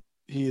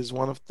 He is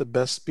one of the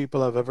best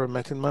people I've ever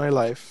met in my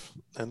life.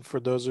 And for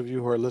those of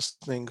you who are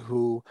listening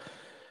who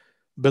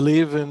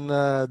believe in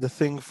the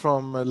thing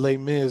from Les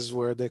Mis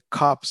where the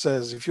cop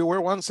says, if you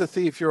were once a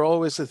thief, you're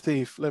always a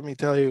thief. Let me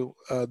tell you,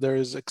 there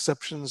is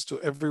exceptions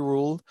to every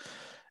rule.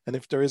 And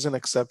if there is an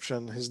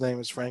exception, his name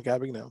is Frank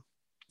Abagnale.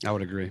 I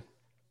would agree.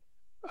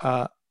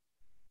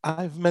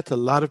 I've met a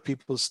lot of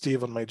people,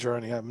 Steve, on my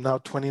journey. I'm now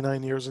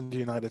 29 years in the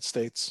United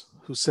States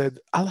who said,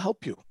 I'll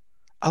help you.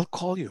 I'll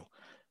call you.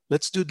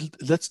 Let's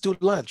do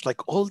lunch.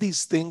 Like all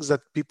these things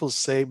that people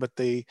say, but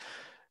they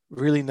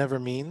really never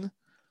mean.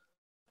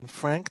 And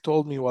Frank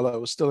told me while I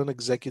was still an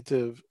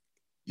executive,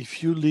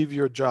 if you leave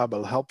your job,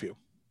 I'll help you.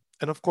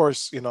 And of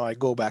course, I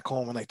go back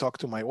home and I talk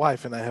to my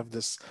wife and I have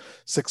this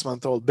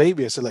 6-month-old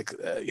baby. I said,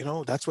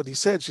 that's what he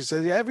said. She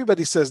said, yeah,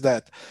 everybody says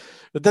that,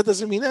 but that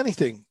doesn't mean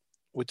anything.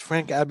 With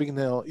Frank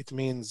Abagnale, it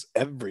means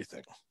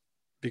everything.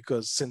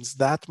 Because since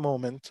that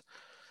moment,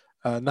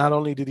 not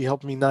only did he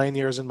help me 9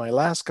 years in my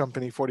last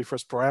company,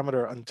 41st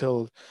Parameter,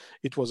 until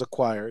it was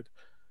acquired,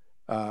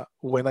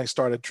 when I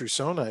started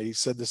TrueSona, he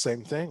said the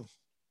same thing.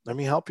 Let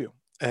me help you.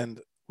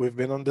 And We've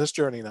been on this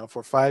journey now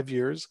for 5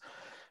 years.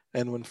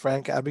 And when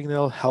Frank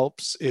Abagnale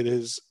helps, it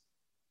is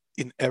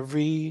in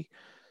every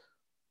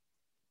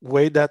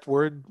way that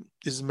word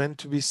is meant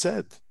to be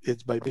said.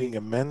 It's by being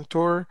a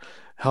mentor,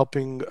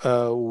 helping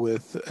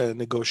with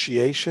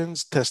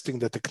negotiations, testing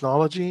the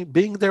technology,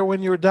 being there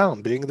when you're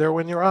down, being there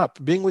when you're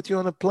up, being with you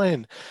on a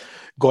plane,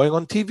 going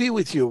on TV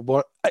with you.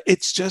 But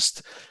it's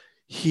just,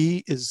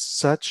 he is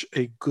such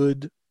a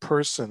good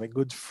person, a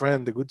good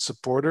friend, a good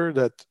supporter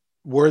that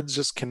words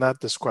just cannot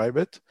describe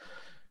it.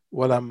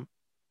 What I'm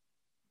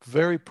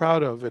very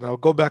proud of, and I'll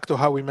go back to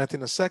how we met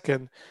in a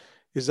second,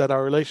 is that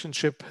our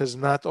relationship has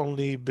not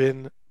only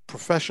been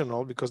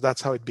professional, because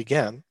that's how it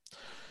began,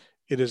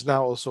 it is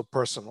now also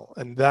personal.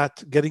 And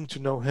that getting to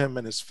know him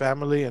and his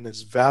family and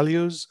his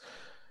values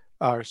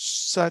are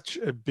such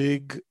a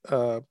big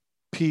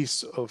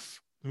piece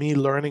of me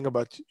learning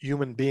about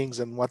human beings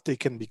and what they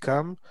can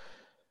become.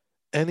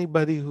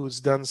 Anybody who's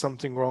done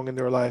something wrong in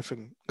their life,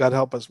 and God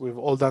help us, we've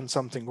all done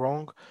something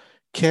wrong,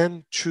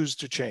 can choose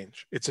to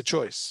change. It's a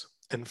choice.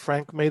 And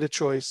Frank made a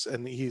choice,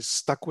 and he's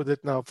stuck with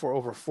it now for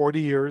over 40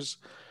 years.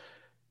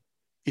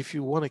 If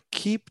you want to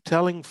keep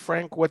telling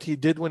Frank what he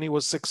did when he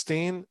was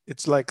 16,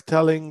 it's like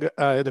telling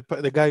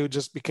the guy who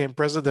just became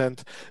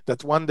president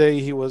that one day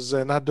he was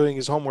not doing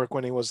his homework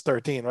when he was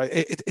 13, right?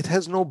 It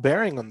has no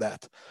bearing on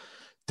that.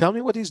 Tell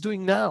me what he's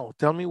doing now.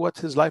 Tell me what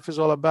his life is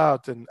all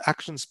about, and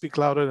actions speak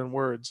louder than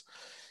words.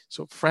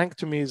 So Frank,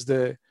 to me, is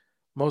the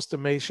most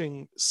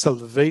amazing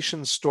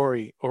salvation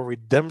story or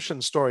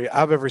redemption story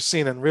I've ever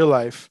seen in real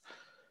life.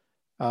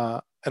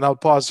 And I'll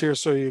pause here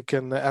so you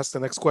can ask the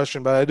next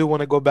question, but I do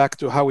want to go back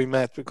to how we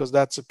met, because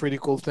that's a pretty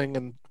cool thing,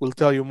 and we'll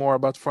tell you more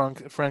about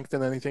Frank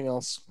than anything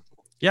else.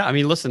 Yeah, I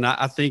mean, listen,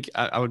 I think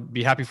I would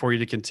be happy for you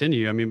to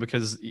continue. I mean,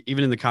 because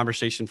even in the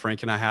conversation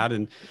Frank and I had,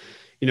 and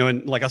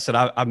and like I said,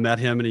 I met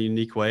him in a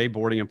unique way,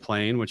 boarding a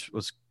plane, which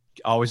was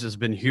always has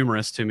been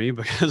humorous to me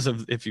because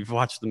of, if you've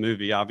watched the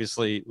movie,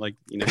 obviously, like,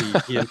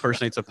 he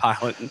impersonates a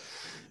pilot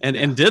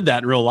and did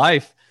that in real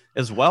life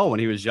as well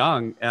when he was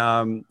young.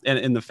 And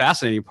the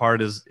fascinating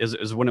part is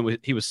when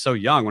he was so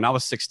young. When I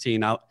was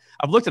 16, I've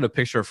looked at a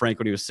picture of Frank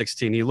when he was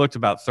 16. He looked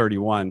about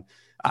 31.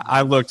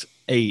 I looked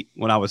 8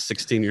 when I was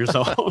 16 years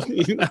old,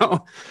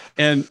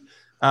 and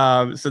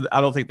so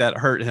I don't think that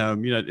hurt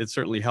him. It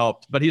certainly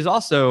helped. But he's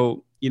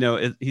also,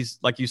 he's,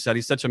 like you said,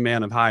 he's such a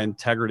man of high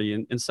integrity,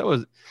 and so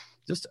is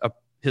just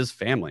his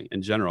family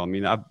in general. I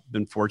mean, I've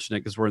been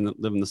fortunate because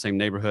live in the same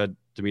neighborhood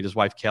to meet his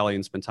wife, Kelly,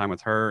 and spend time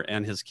with her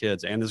and his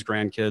kids and his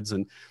grandkids.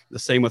 And the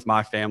same with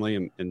my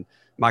family, and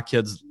my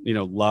kids,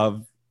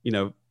 love,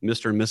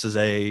 Mr. and Mrs.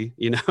 A,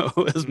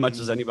 as much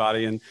as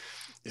anybody. And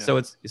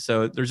so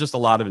there's just a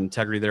lot of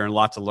integrity there and a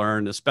lot to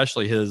learn,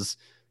 especially his,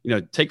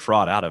 take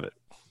fraud out of it.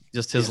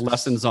 Just his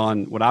lessons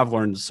on what I've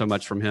learned so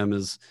much from him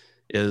is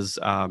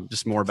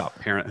just more about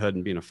parenthood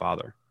and being a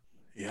father.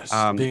 Yes,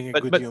 being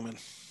a good human.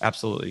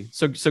 Absolutely.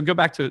 So go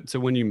back to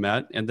when you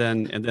met, and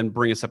then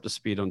bring us up to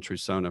speed on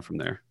Trusona from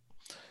there.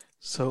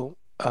 So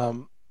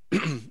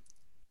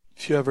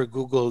if you ever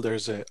Google,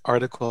 there's an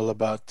article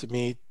about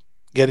me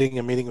getting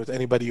a meeting with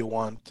anybody you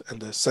want,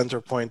 and the center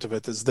point of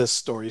it is this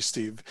story,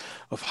 Steve,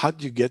 of how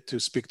do you get to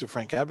speak to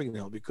Frank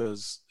Abagnale,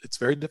 because it's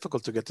very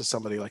difficult to get to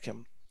somebody like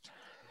him.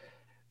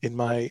 In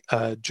my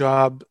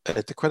job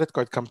at the credit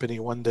card company,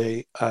 one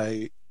day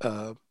I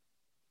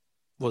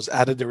was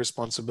added the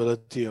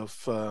responsibility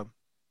of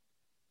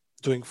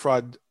doing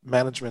fraud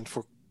management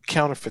for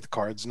counterfeit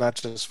cards, not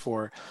just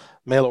for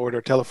mail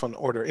order, telephone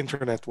order,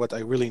 internet, what I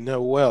really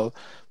know well,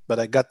 but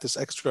I got this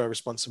extra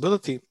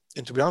responsibility.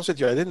 And to be honest with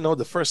you, I didn't know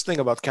the first thing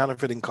about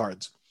counterfeiting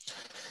cards.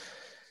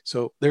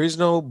 So there is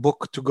no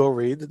book to go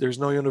read. There's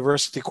no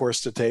university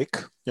course to take,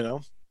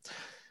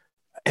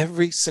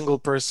 Every single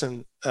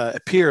person, a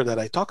peer that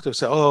I talked to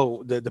said,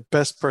 oh, the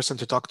best person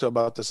to talk to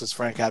about this is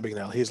Frank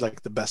Abagnale. He's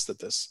like the best at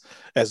this,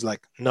 as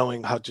like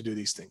knowing how to do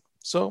these things.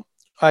 So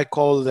I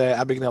called the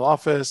Abagnale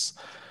office.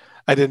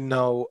 I didn't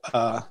know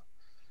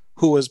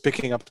who was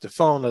picking up the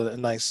phone, a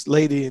nice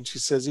lady. And she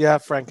says, yeah,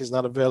 Frank is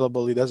not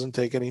available. He doesn't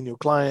take any new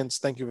clients.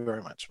 Thank you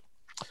very much.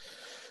 A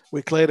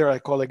week later, I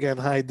call again.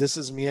 Hi, this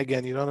is me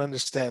again. You don't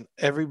understand.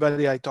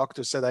 Everybody I talked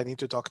to said I need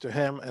to talk to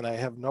him, and I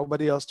have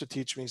nobody else to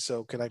teach me.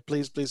 So can I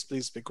please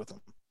speak with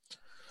him?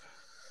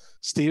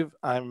 Steve,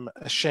 I'm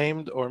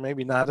ashamed, or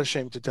maybe not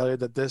ashamed, to tell you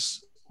that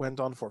this went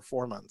on for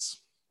 4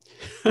 months.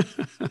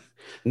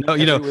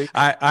 No, week,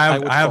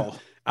 I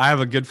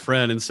have a good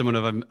friend and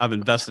someone I've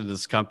invested in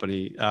this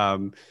company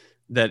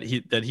that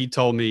he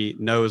told me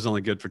no is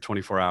only good for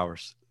 24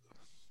 hours.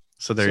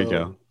 So there you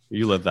go.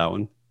 You live that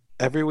one.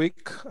 Every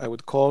week I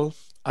would call.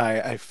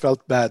 I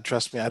felt bad.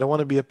 Trust me. I don't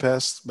want to be a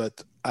pest,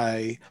 but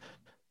I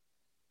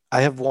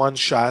have one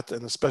shot,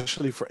 and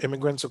especially for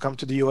immigrants who come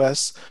to the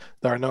US,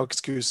 there are no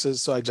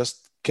excuses. So I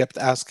just kept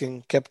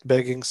asking, kept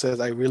begging,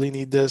 said, I really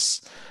need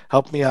this.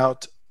 Help me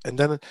out. And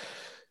then,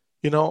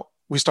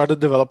 we started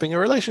developing a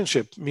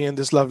relationship, me and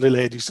this lovely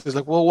lady. She's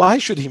like, well, why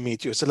should he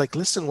meet you? I said, like,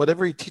 listen,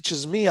 whatever he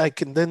teaches me, I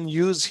can then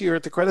use here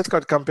at the credit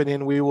card company,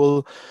 and we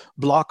will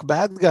block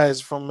bad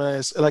guys from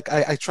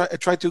I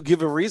try to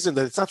give a reason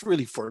that it's not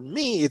really for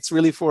me, it's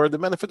really for the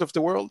benefit of the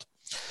world.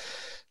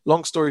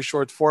 Long story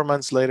short, 4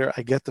 months later,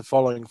 I get the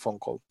following phone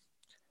call.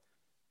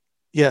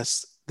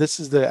 Yes, this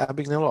is the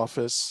Abagnale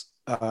office.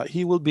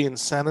 He will be in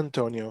San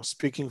Antonio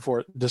speaking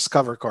for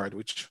Discover Card,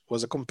 which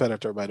was a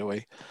competitor, by the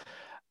way.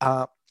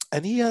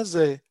 And he has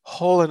a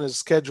hole in his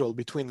schedule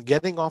between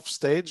getting off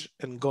stage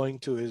and going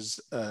to his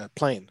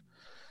plane.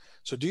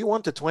 So do you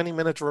want a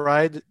 20-minute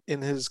ride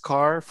in his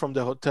car from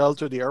the hotel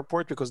to the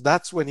airport? Because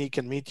that's when he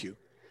can meet you.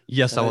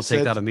 Yes, I will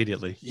take that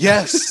immediately.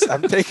 Yes,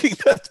 I'm taking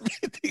that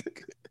meeting.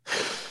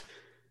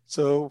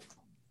 So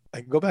I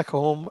go back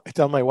home. I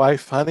tell my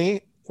wife,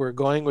 honey, we're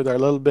going with our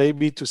little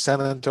baby to San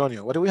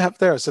Antonio. What do we have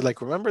there? I said,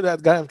 like, remember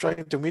that guy I'm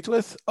trying to meet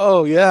with?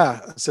 Oh, yeah.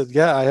 I said,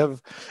 yeah, I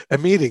have a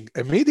meeting.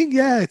 A meeting?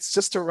 Yeah, it's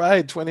just a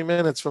ride, 20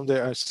 minutes from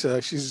there.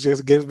 So she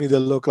just gave me the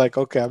look like,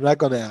 okay, I'm not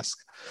going to ask.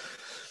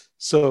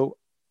 So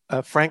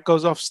Frank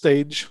goes off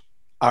stage.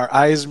 Our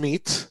eyes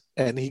meet,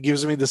 and he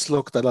gives me this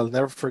look that I'll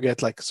never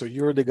forget. Like, so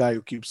you're the guy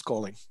who keeps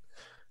calling.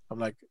 I'm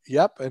like,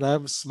 yep. And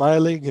I'm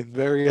smiling and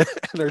very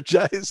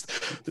energized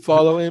to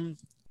follow him.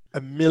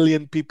 1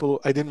 million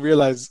people. I didn't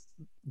realize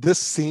this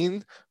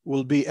scene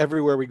will be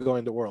everywhere we go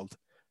in the world.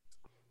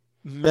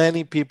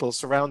 Many people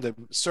surround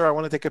him. Sir, I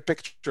want to take a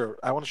picture.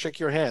 I want to shake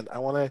your hand. I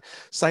want to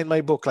sign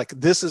my book. Like,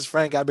 this is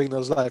Frank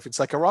Abagnale's life. It's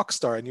like a rock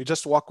star, and you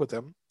just walk with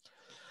him.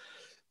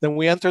 Then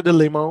we enter the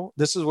limo.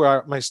 This is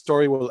where my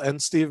story will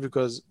end, Steve,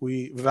 because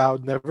we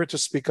vowed never to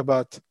speak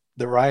about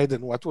the ride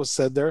and what was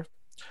said there.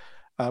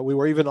 We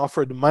were even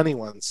offered money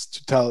once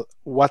to tell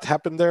what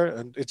happened there,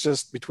 and it's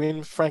just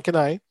between Frank and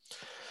I.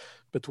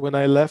 But when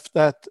I left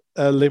that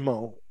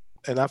limo,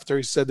 and after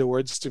he said the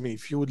words to me,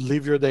 if you would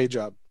leave your day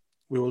job,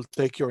 we will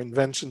take your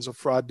inventions of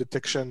fraud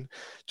detection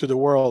to the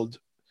world.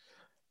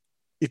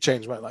 It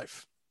changed my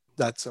life.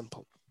 That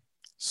simple.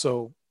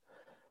 So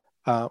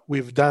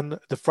we've done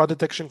the fraud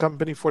detection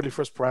company,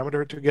 41st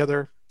Parameter,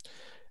 together.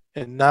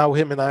 And now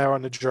him and I are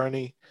on a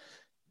journey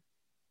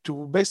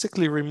to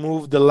basically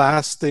remove the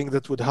last thing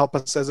that would help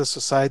us as a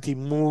society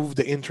move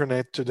the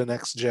internet to the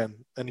next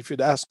gen. And if you'd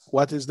ask,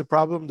 what is the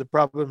problem? The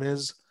problem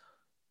is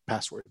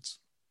passwords.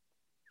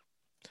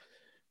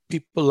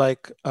 People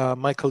like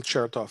Michael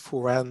Chertoff, who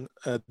ran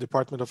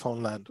Department of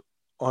Homeland,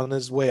 on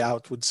his way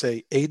out would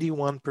say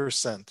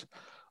 81%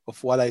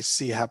 of what I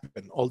see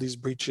happen, all these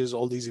breaches,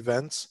 all these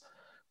events,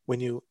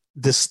 when you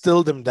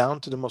distill them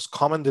down to the most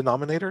common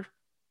denominator,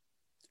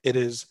 it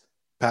is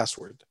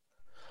password.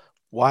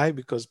 Why?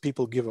 Because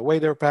people give away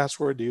their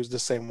password, they use the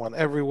same one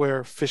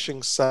everywhere,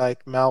 phishing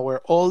site, malware,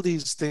 all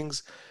these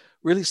things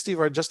really, Steve,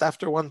 are just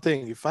after one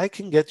thing. If I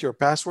can get your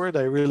password,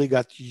 I really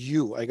got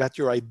you. I got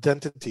your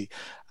identity.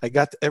 I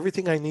got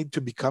everything I need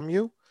to become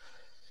you.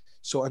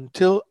 So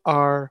until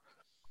our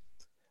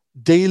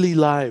daily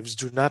lives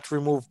do not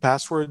remove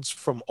passwords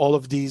from all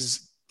of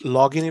these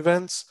login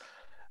events,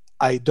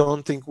 I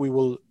don't think we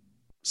will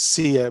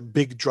see a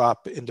big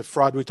drop in the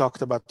fraud we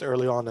talked about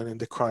early on and in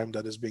the crime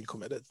that is being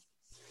committed.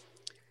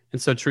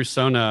 And so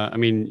Trusona, I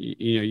mean,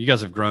 you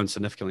guys have grown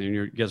significantly, and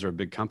you guys are a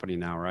big company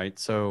now, right?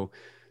 So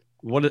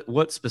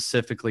what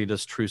specifically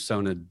does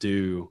Trusona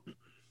do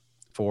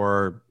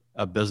for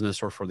a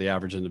business or for the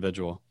average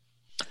individual?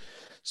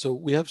 So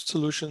we have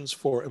solutions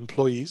for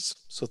employees.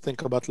 So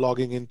think about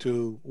logging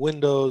into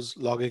Windows,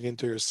 logging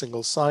into your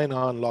single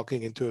sign-on,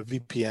 logging into a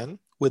VPN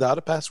without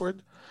a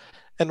password.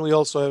 And we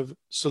also have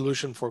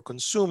solution for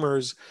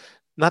consumers,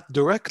 not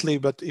directly,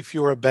 but if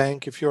you're a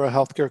bank, if you're a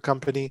healthcare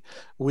company,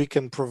 we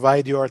can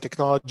provide you our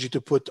technology to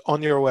put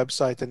on your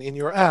website and in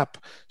your app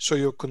so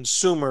your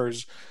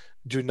consumers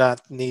do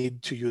not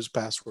need to use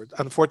password.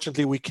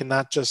 Unfortunately, we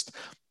cannot just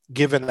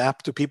give an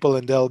app to people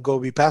and they'll go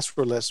be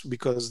passwordless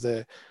because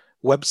the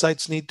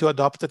websites need to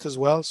adopt it as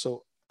well.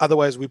 So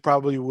otherwise, we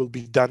probably will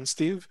be done,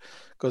 Steve,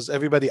 because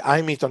everybody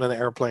I meet on an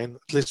airplane,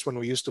 at least when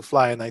we used to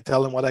fly, and I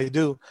tell them what I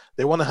do,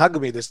 they want to hug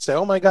me. They say,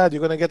 oh my God, you're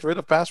going to get rid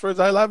of passwords?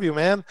 I love you,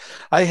 man.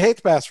 I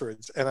hate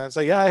passwords. And I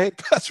say, yeah, I hate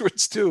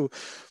passwords too.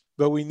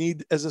 But we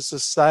need, as a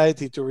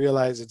society, to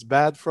realize it's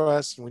bad for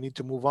us and we need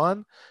to move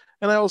on.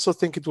 And I also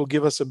think it will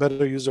give us a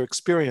better user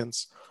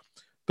experience.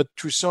 But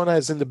Trusona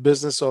is in the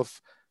business of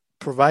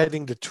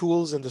providing the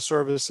tools and the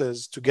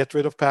services to get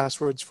rid of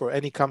passwords for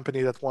any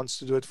company that wants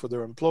to do it for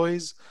their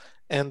employees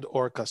and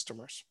or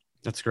customers.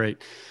 That's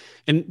great.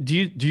 And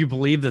do you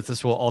believe that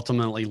this will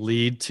ultimately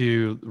lead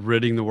to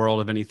ridding the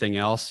world of anything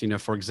else?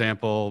 For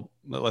example,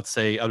 let's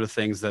say other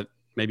things that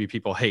maybe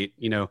people hate,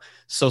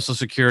 social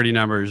security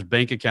numbers,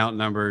 bank account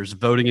numbers,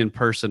 voting in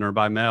person or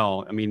by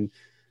mail. I mean,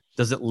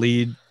 does it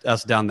lead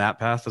us down that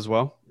path as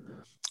well?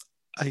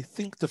 I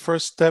think the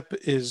first step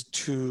is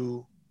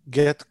to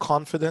get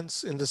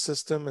confidence in the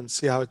system and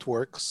see how it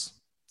works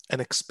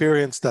and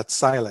experience that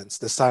silence,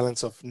 the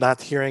silence of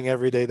not hearing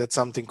every day that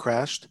something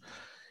crashed.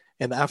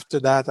 And after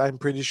that, I'm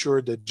pretty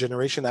sure the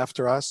generation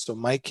after us, so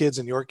my kids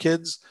and your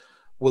kids,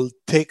 will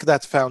take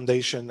that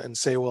foundation and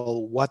say,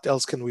 well, what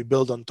else can we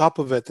build on top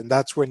of it? And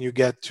that's when you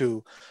get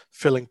to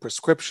filling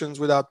prescriptions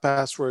without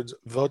passwords,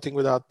 voting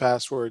without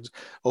passwords,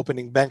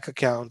 opening bank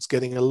accounts,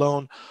 getting a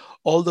loan,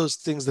 all those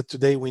things that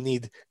today we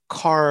need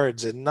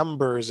cards and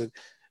numbers. And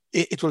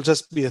it will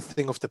just be a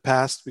thing of the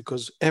past,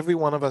 because every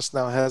one of us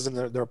now has in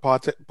their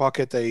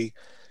pocket a,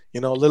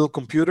 little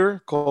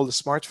computer called a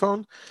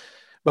smartphone,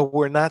 but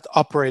we're not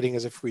operating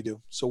as if we do.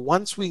 So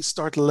once we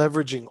start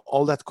leveraging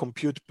all that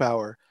compute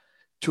power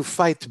to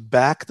fight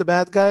back the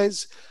bad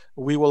guys,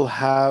 we will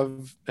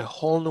have a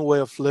whole new way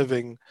of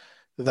living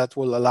that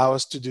will allow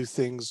us to do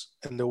things.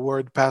 And the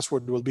word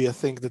password will be a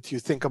thing that you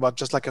think about,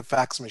 just like a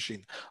fax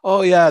machine.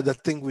 Oh yeah,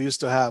 that thing we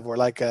used to have, or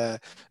like a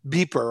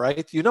beeper,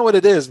 right? You know what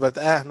it is, but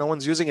no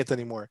one's using it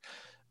anymore.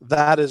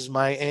 That is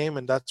my aim.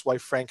 And that's why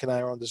Frank and I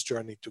are on this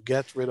journey to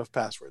get rid of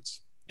passwords.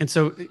 And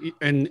so,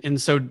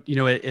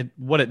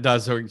 what it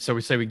does, so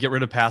we say we get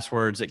rid of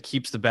passwords, it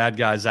keeps the bad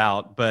guys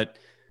out, but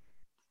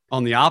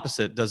on the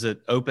opposite, does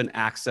it open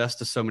access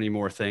to so many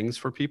more things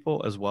for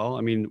people as well?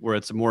 I mean, where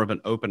it's more of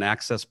an open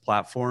access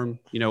platform,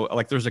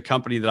 like there's a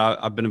company that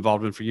I've been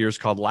involved in for years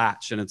called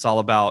Latch, and it's all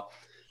about,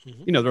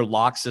 their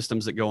lock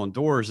systems that go on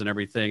doors and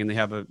everything, and they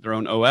have their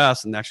own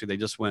OS, and actually they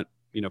just went,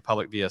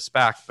 public via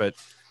SPAC,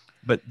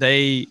 but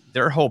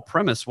their whole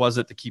premise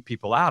wasn't to keep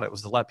people out. It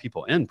was to let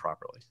people in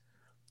properly.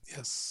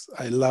 Yes,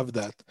 I love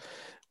that.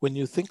 When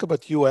you think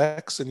about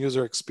UX and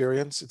user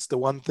experience, it's the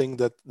one thing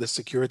that the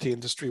security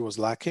industry was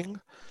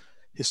lacking.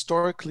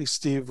 Historically,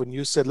 Steve, when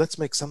you said, let's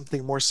make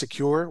something more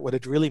secure, what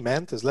it really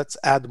meant is let's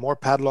add more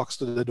padlocks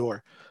to the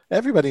door.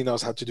 Everybody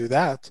knows how to do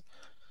that.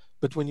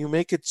 But when you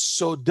make it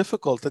so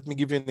difficult, let me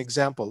give you an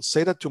example.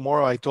 Say that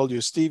tomorrow I told you,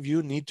 Steve,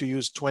 you need to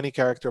use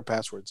 20-character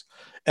passwords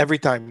every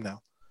time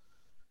now.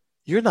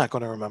 You're not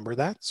going to remember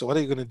that. So what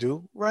are you going to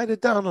do? Write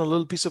it down on a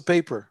little piece of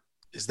paper.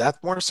 Is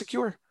that more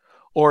secure?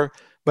 Or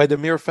by the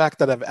mere fact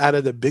that I've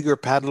added a bigger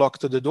padlock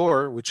to the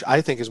door, which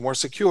I think is more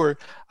secure,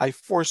 I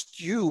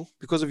forced you,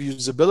 because of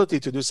usability,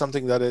 to do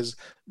something that is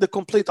the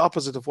complete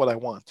opposite of what I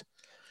want.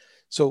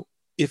 So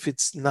if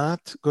it's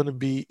not going to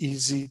be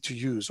easy to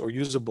use or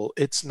usable,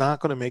 it's not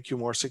going to make you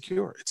more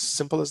secure. It's as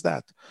simple as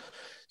that.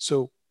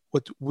 So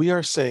what we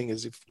are saying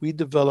is, if we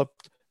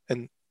developed,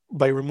 and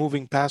by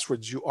removing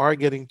passwords, you are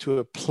getting to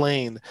a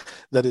plane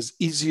that is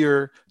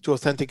easier to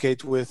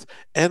authenticate with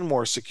and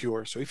more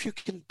secure. So if you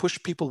can push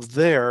people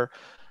there,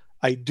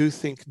 I do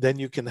think then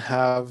you can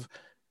have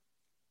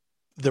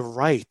the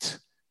right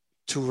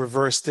to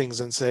reverse things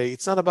and say,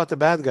 it's not about the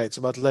bad guy, it's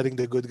about letting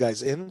the good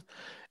guys in.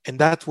 And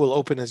that will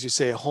open, as you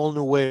say, a whole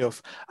new way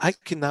of, I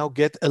can now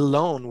get a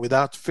loan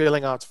without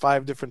filling out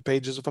 5 different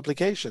pages of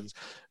applications,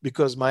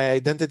 because my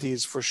identity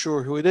is for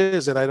sure who it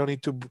is. And I don't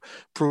need to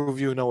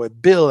prove, a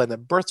bill and a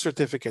birth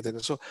certificate.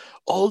 And so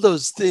all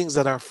those things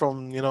that are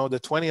from, the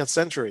 20th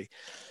century,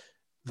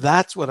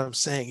 that's what I'm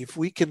saying. If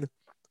we can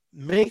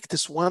make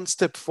this one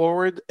step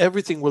forward,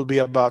 everything will be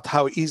about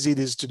how easy it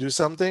is to do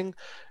something,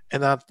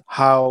 and not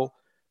how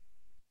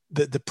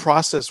the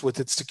process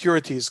with its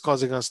security is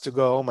causing us to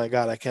go, oh my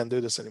God, I can't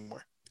do this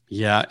anymore.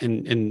 Yeah.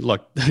 And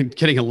look,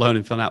 getting a loan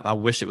and filling out, I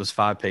wish it was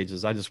 5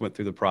 pages. I just went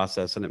through the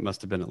process and it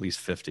must've been at least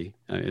 50.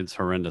 It's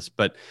horrendous.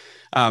 But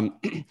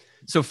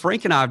so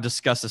Frank and I have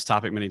discussed this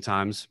topic many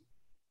times,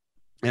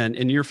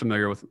 and you're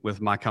familiar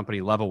with my company,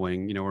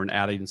 Levelwing. We're an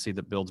ad agency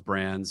that builds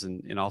brands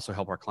and also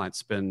help our clients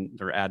spend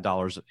their ad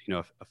dollars,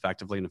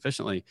 effectively and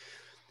efficiently.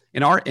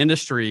 In our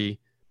industry,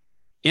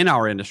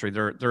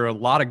 there are a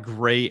lot of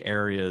gray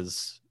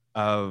areas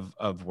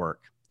of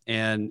work.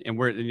 And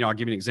we're, I'll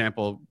give you an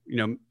example.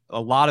 A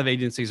lot of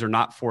agencies are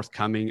not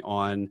forthcoming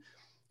on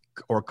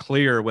or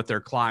clear with their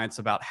clients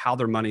about how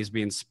their money is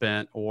being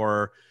spent,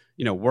 or,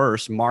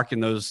 worse, marking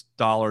those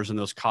dollars and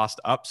those costs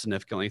up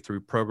significantly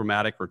through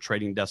programmatic or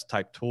trading desk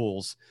type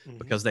tools,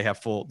 because they have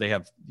full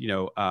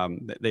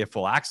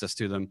access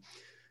to them.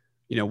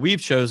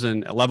 We've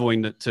chosen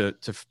Levelwing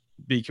to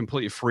be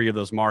completely free of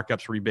those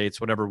markups,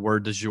 rebates, whatever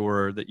word du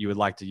jour that you would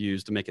like to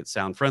use to make it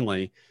sound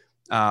friendly.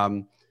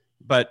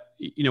 But,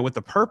 with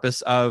the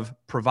purpose of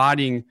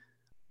providing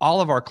all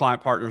of our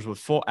client partners with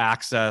full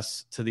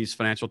access to these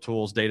financial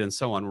tools, data, and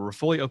so on. We're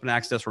fully open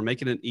access. We're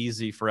making it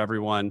easy for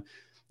everyone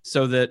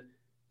so that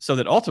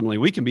ultimately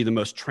we can be the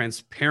most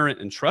transparent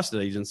and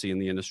trusted agency in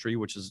the industry,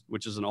 which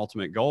is an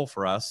ultimate goal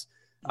for us.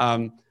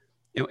 And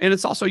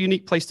it's also a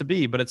unique place to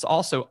be, but it's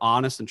also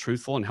honest and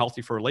truthful and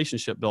healthy for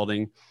relationship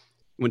building.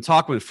 When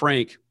talking with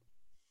Frank,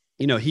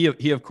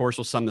 he of course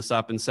will sum this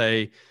up and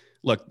say,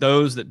 look,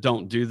 those that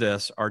don't do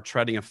this are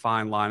treading a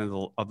fine line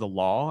of the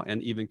law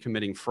and even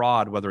committing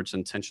fraud, whether it's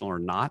intentional or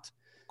not.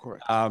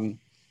 Correct.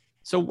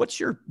 So what's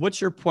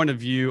your point of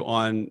view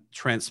on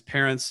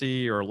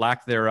transparency or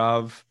lack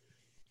thereof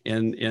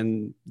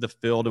in the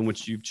field in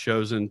which you've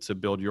chosen to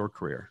build your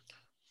career?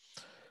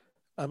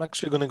 I'm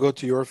actually going to go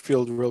to your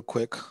field real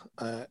quick.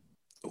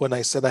 When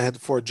I said I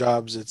had 4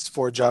 jobs, it's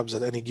 4 jobs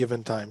at any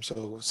given time.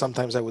 So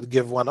sometimes I would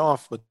give one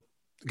off, but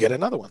get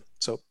another one.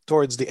 So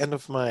towards the end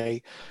of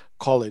my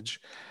college,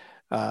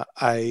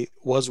 I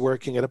was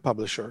working at a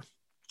publisher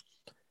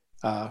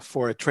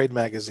for a trade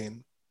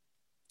magazine.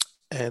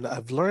 And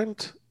I've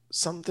learned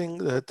something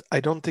that I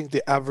don't think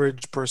the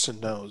average person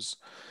knows,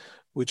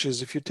 which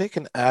is if you take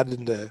an ad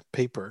in the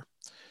paper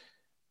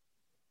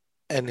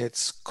and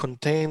it's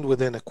contained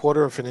within a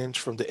quarter of an inch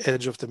from the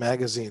edge of the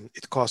magazine,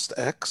 it costs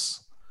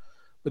X.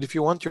 But if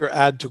you want your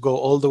ad to go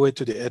all the way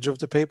to the edge of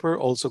the paper,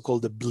 also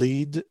called the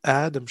bleed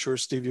ad, I'm sure,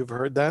 Steve, you've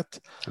heard that.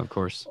 Of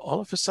course. All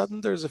of a sudden,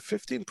 there's a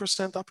 15%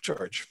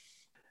 upcharge.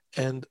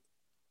 And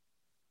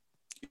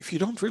if you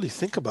don't really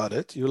think about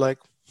it, you're like,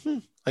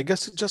 I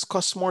guess it just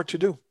costs more to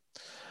do.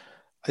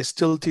 I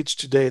still teach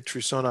today at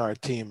Trisona, our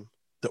team,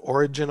 the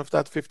origin of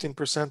that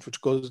 15%,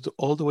 which goes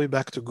all the way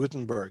back to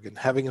Gutenberg and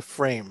having a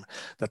frame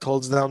that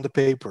holds down the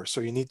paper. So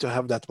you need to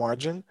have that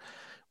margin.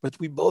 But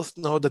we both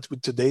know that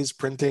with today's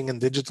printing and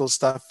digital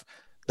stuff,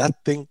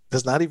 that thing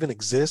does not even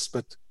exist,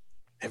 but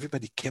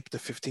everybody kept the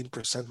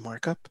 15%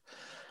 markup.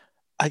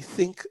 I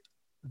think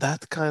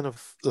that kind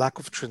of lack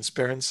of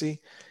transparency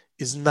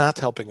is not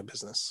helping a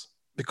business,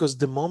 because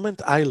the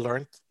moment I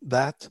learned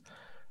that,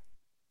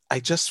 I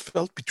just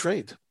felt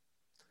betrayed.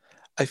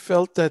 I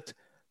felt that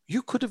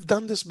you could have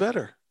done this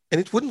better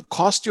and it wouldn't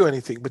cost you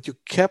anything, but you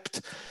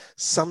kept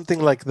something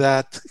like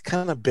that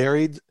kind of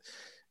buried.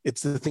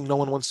 It's the thing no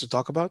one wants to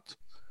talk about.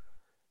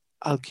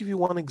 I'll give you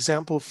one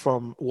example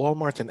from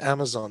Walmart and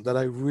Amazon that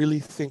I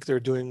really think they're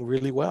doing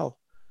really well.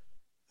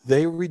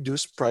 They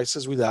reduce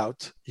prices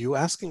without you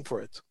asking for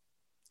it.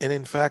 And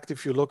in fact,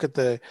 if you look at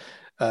the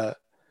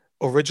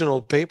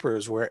original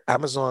papers where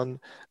Amazon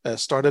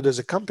started as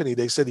a company,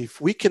 they said,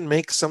 if we can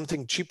make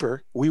something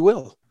cheaper, we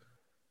will.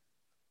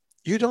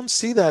 You don't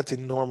see that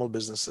in normal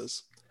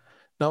businesses.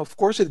 Now, of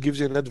course, it gives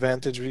you an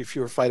advantage if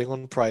you're fighting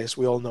on price.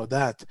 We all know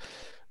that.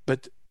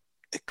 But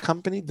a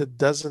company that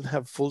doesn't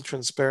have full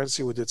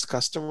transparency with its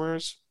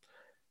customers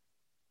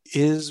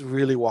is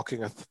really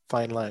walking a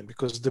fine line,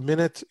 because the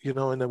minute, in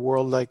a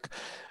world like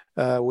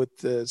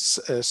with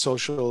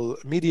social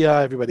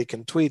media, everybody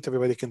can tweet,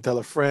 everybody can tell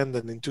a friend,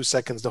 and in 2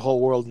 seconds, the whole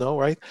world know,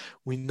 right?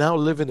 We now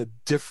live in a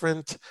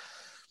different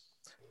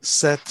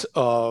set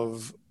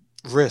of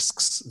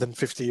risks than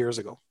 50 years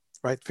ago,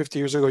 right? 50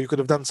 years ago, you could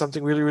have done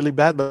something really, really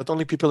bad, but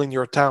only people in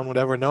your town would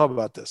ever know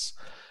about this.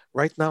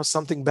 Right now,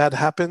 something bad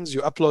happens,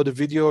 you upload a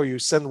video, or you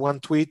send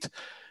one tweet,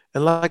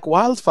 and like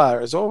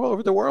wildfires all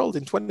over the world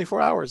in 24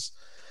 hours.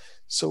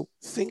 So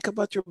think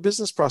about your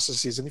business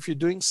processes. And if you're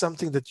doing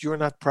something that you're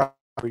not proud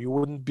of, or you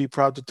wouldn't be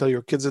proud to tell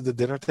your kids at the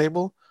dinner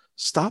table,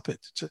 stop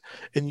it.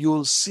 And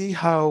you'll see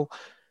how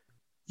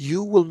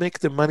you will make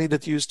the money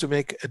that you used to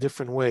make a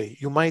different way.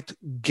 You might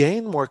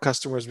gain more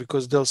customers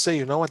because they'll say,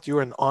 you know what,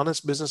 you're an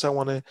honest business I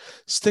want to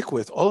stick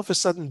with. All of a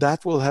sudden,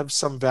 that will have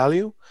some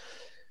value.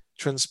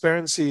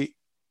 Transparency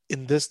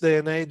in this day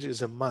and age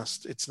is a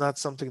must. It's not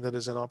something that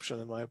is an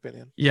option, in my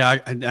opinion. Yeah,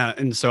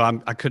 and so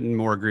I couldn't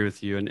more agree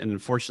with you. And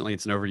unfortunately,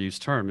 it's an overused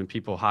term, and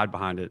people hide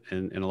behind it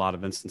in a lot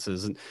of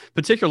instances, and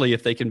particularly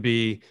if they can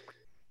be,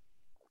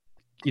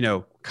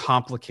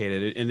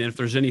 complicated. And if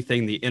there's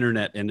anything the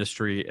internet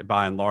industry,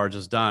 by and large,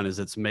 has done, is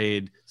it's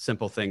made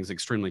simple things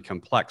extremely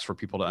complex for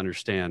people to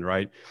understand,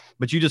 right?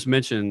 But you just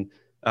mentioned,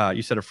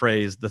 you said a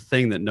phrase, the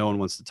thing that no one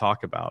wants to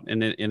talk about.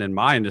 And in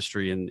my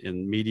industry,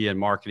 in media and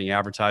marketing,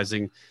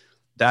 advertising,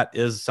 that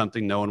is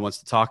something no one wants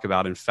to talk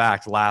about. In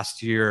fact,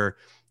 last year,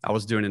 I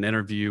was doing an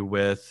interview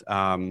with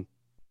one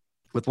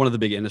of the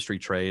big industry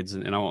trades,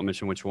 and I won't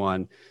mention which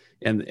one.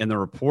 And the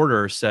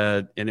reporter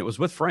said, and it was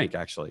with Frank,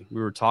 actually.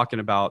 We were talking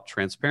about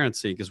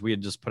transparency because we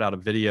had just put out a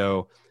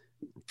video,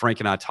 Frank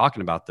and I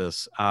talking about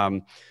this.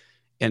 And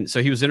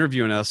so he was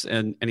interviewing us,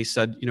 and he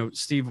said,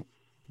 Steve,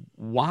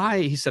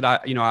 why? He said,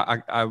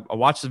 I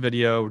watched the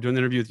video, we're doing the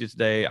interview with you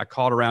today. I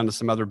called around to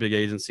some other big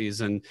agencies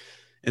and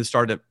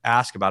started to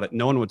ask about it.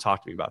 No one would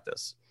talk to me about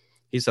this.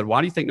 He said, why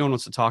do you think no one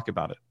wants to talk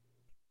about it?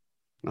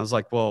 And I was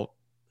like, well,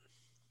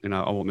 I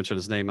won't mention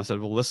his name. I said,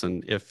 well,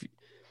 listen,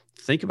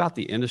 think about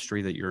the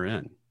industry that you're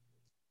in.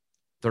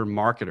 They're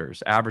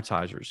marketers,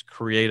 advertisers,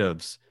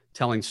 creatives,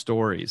 telling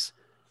stories.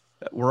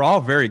 We're all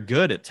very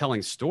good at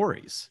telling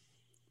stories.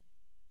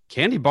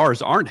 Candy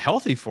bars aren't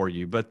healthy for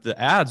you, but the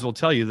ads will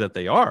tell you that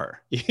they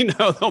are.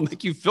 They'll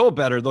make you feel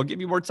better. They'll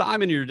give you more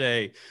time in your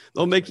day.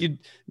 They'll make you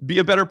be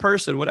a better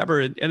person,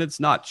 whatever. And it's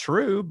not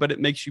true, but it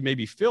makes you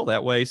maybe feel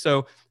that way.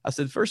 So I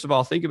said, first of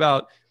all, think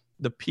about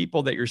the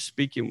people that you're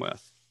speaking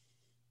with.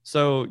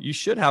 So you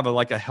should have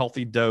a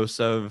healthy dose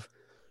of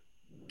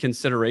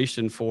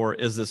consideration for,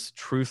 is this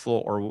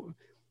truthful, or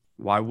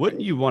why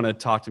wouldn't you want to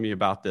talk to me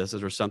about this?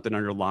 Is there something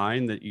on your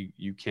line that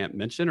you can't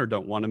mention or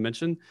don't want to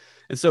mention?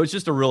 And so it's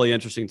just a really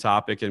interesting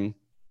topic. And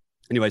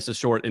anyway,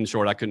 so in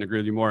short, I couldn't agree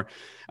with you more.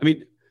 I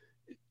mean,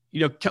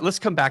 let's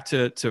come back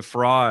to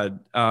fraud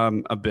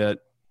a bit.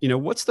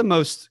 What's the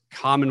most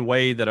common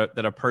way that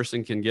a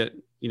person can get,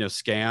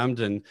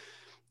 scammed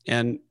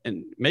and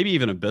maybe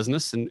even a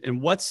business?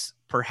 And what's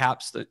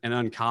perhaps an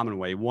uncommon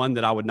way, one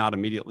that I would not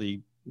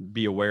immediately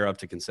be aware of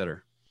to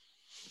consider?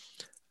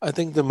 I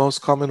think the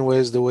most common way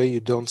is the way you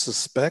don't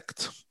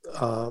suspect.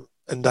 And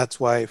that's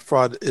why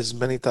fraud is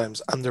many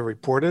times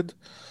underreported.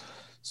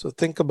 So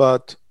think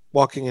about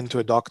walking into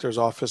a doctor's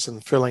office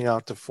and filling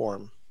out the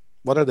form.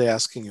 What are they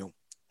asking you?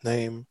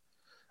 Name,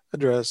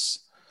 address,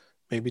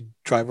 maybe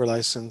driver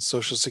license,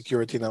 social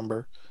security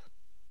number.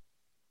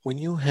 When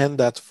you hand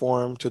that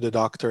form to the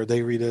doctor,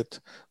 they read it,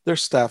 their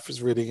staff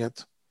is reading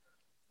it.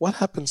 What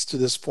happens to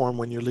this form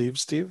when you leave,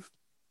 Steve?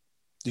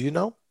 Do you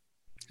know?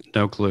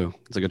 No clue.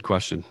 It's a good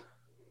question.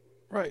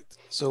 Right.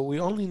 So we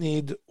only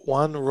need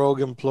one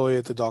rogue employee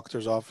at the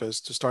doctor's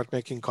office to start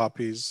making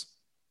copies.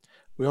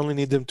 We only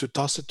need them to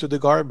toss it to the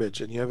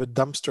garbage, and you have a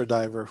dumpster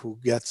diver who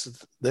gets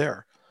it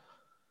there.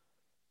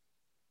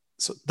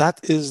 So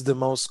that is the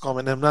most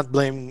common. I'm not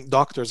blaming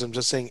doctors. I'm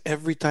just saying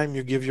every time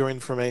you give your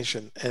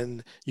information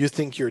and you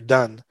think you're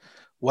done,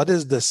 what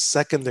is the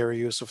secondary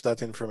use of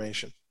that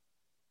information?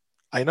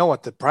 I know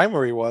what the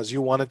primary was.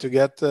 You wanted to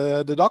get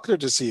the doctor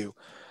to see you.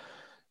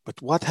 But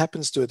what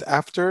happens to it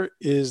after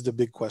is the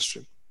big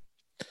question.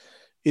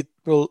 It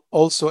will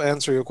also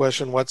answer your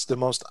question, what's the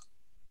most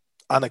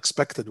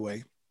unexpected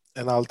way?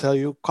 And I'll tell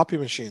you, copy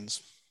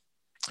machines.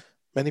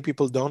 Many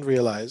people don't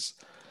realize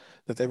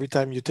that every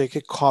time you take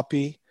a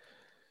copy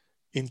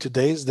in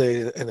today's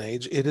day and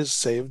age, it is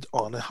saved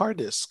on a hard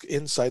disk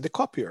inside the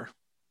copier.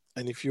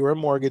 And if you're a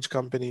mortgage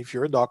company, if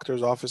you're a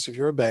doctor's office, if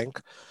you're a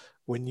bank,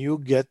 when you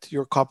get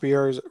your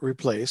copiers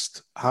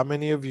replaced, how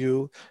many of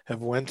you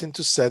have went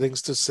into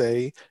settings to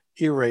say,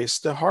 erase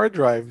the hard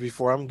drive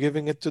before I'm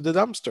giving it to the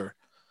dumpster?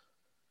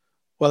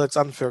 Well, it's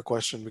an unfair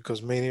question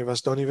because many of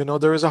us don't even know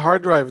there is a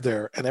hard drive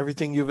there and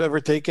everything you've ever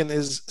taken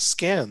is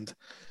scanned.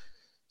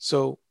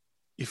 So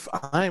if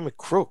I'm a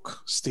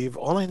crook, Steve,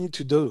 all I need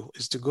to do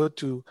is to go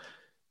to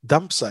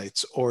dump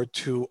sites or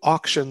to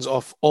auctions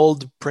of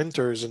old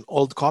printers and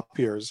old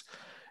copiers,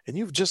 and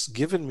you've just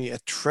given me a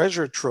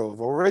treasure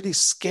trove already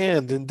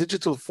scanned in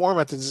digital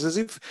format. It's as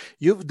if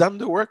you've done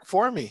the work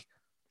for me.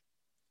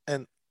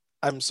 And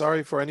I'm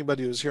sorry for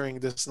anybody who's hearing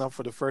this now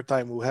for the first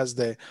time who has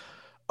the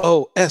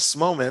OS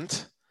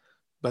moment,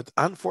 but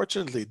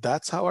unfortunately,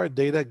 that's how our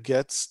data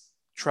gets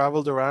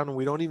traveled around and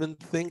we don't even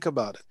think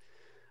about it.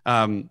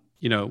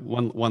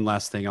 One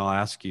last thing I'll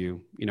ask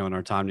you, in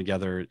our time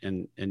together,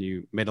 and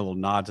you made a little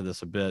nod to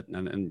this a bit,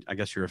 and I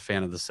guess you're a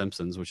fan of The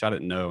Simpsons, which I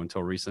didn't know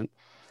until recent.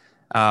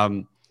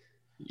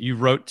 You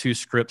wrote 2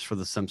 scripts for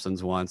The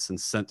Simpsons once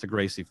and sent to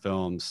Gracie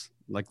Films.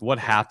 Like, what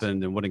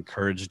happened and what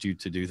encouraged you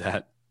to do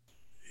that?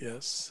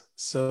 Yes.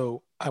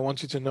 So I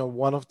want you to know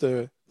one of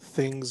the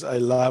things I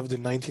loved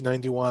in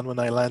 1991 when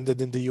I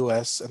landed in the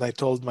US and I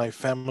told my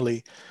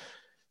family,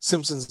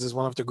 Simpsons is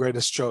one of the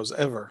greatest shows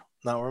ever.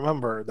 Now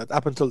remember that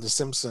up until The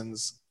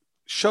Simpsons,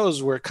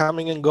 shows were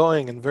coming and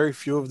going and very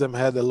few of them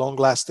had a long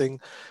lasting,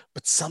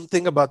 but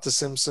something about The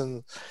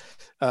Simpsons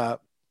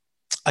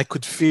I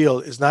could feel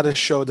is not a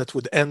show that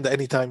would end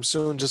anytime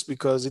soon just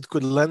because it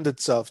could lend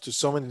itself to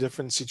so many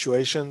different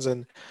situations.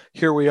 And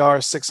here we are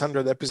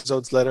 600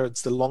 episodes later.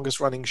 It's the longest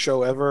running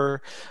show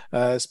ever,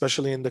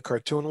 especially in the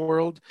cartoon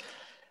world.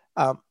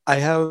 I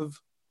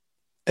have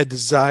a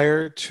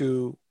desire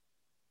to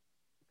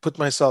put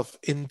myself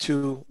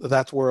into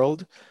that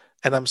world,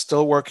 and I'm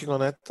still working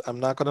on it.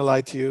 I'm not going to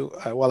lie to you.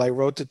 While I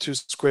wrote the 2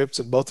 scripts,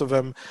 and both of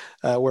them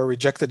were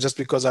rejected just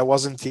because I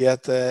wasn't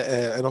yet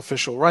an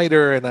official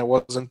writer and I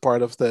wasn't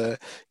part of the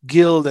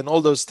guild and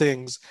all those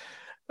things.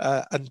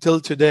 Until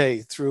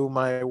today, through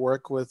my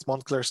work with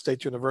Montclair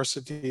State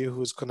University,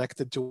 who's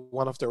connected to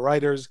one of the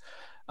writers,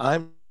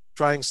 I'm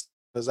trying,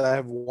 because I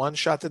have one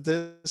shot at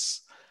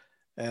this,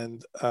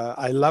 and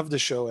I love the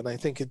show, and I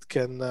think it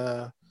can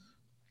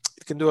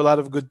do a lot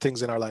of good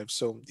things in our lives.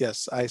 So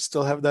yes, I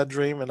still have that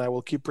dream and I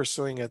will keep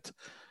pursuing it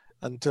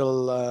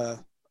until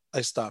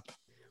I stop.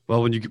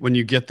 Well, when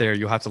you get there,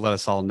 you'll have to let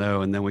us all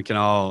know, and then we can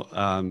all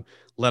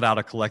let out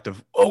a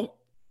collective,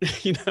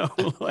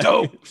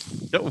 No.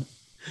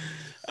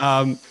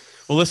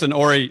 Well, listen,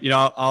 Ori,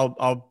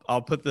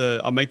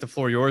 I'll make the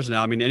floor yours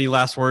now. I mean, any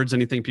last words,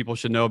 anything people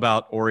should know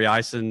about Ori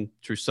Eisen,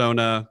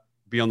 Trusona,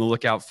 be on the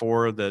lookout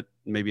for that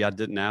maybe I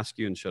didn't ask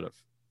you and should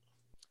have?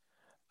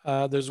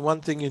 There's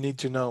one thing you need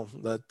to know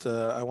that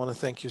I want to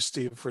thank you,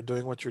 Steve, for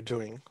doing what you're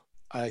doing.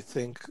 I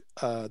think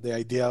the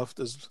idea of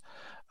this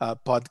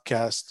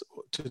podcast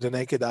to the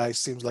naked eye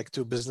seems like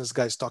 2 business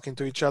guys talking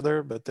to each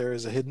other, but there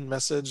is a hidden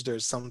message.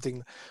 There's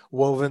something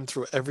woven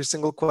through every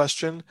single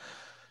question.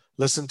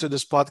 Listen to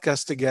this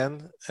podcast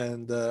again,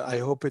 and I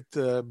hope it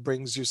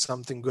brings you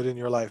something good in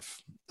your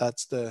life.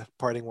 That's the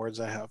parting words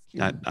I have.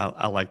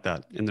 I like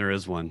that, and there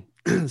is one.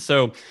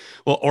 So,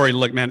 well, Ori,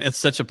 look, man, it's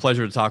such a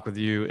pleasure to talk with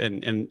you,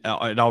 and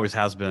it always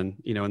has been,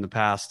 in the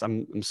past.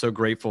 I'm so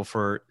grateful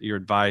for your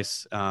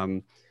advice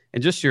and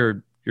just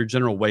your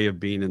general way of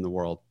being in the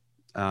world.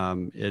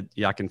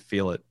 I can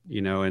feel it,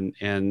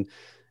 and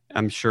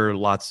I'm sure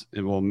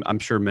I'm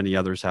sure many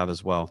others have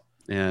as well.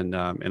 And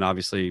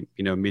obviously,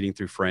 meeting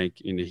through Frank,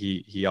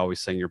 he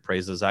always sang your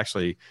praises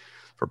actually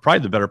for probably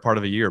the better part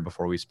of a year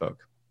before we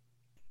spoke.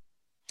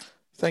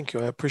 Thank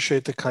you. I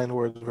appreciate the kind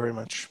words very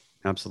much.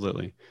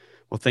 Absolutely.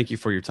 Well, thank you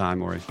for your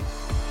time, Ori.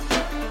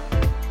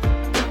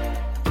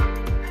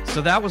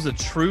 So that was a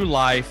true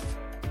life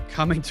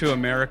coming to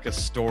America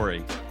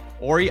story.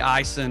 Ori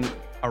Eisen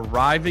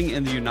arriving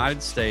in the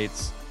United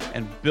States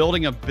and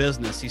building a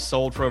business he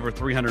sold for over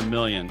 $300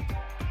 million.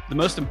 The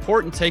most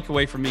important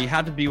takeaway for me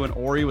had to be when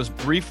Ori was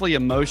briefly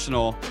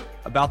emotional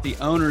about the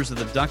owners of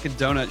the Dunkin'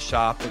 Donut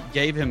shop that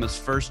gave him his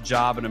first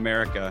job in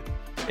America.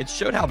 It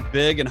showed how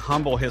big and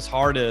humble his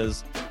heart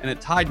is, and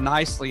it tied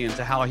nicely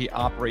into how he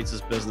operates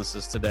his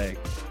businesses today.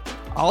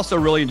 I also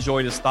really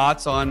enjoyed his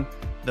thoughts on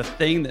the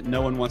thing that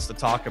no one wants to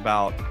talk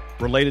about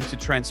related to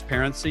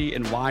transparency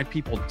and why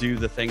people do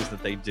the things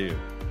that they do.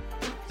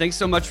 Thanks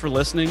so much for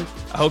listening.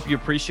 I hope you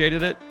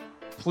appreciated it.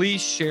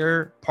 Please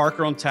share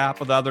Parker on Tap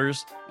with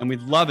others, and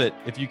we'd love it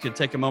if you could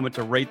take a moment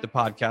to rate the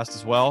podcast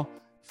as well.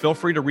 Feel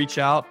free to reach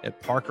out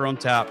at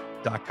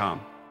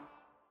parkerontap.com.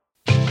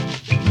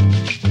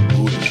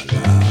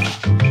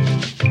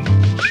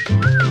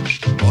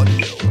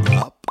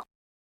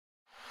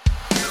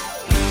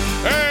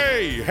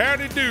 Hey,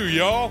 howdy do,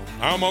 y'all.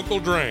 I'm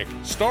Uncle Drank,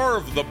 star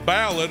of The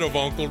Ballad of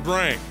Uncle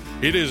Drank.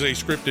 It is a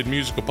scripted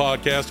musical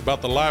podcast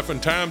about the life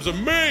and times of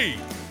me,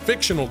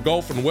 fictional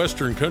golf and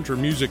western country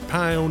music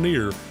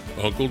pioneer,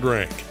 Uncle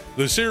Drank.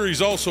 The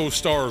series also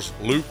stars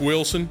Luke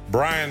Wilson,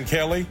 Brian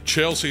Kelly,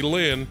 Chelsea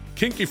Lynn,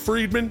 Kinky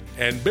Friedman,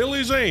 and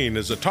Billy Zane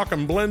as a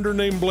talking blender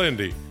named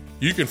Blendy.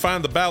 You can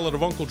find The Ballad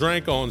of Uncle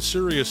Drank on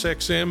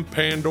SiriusXM,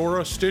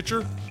 Pandora,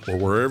 Stitcher, or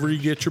wherever you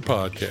get your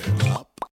podcasts.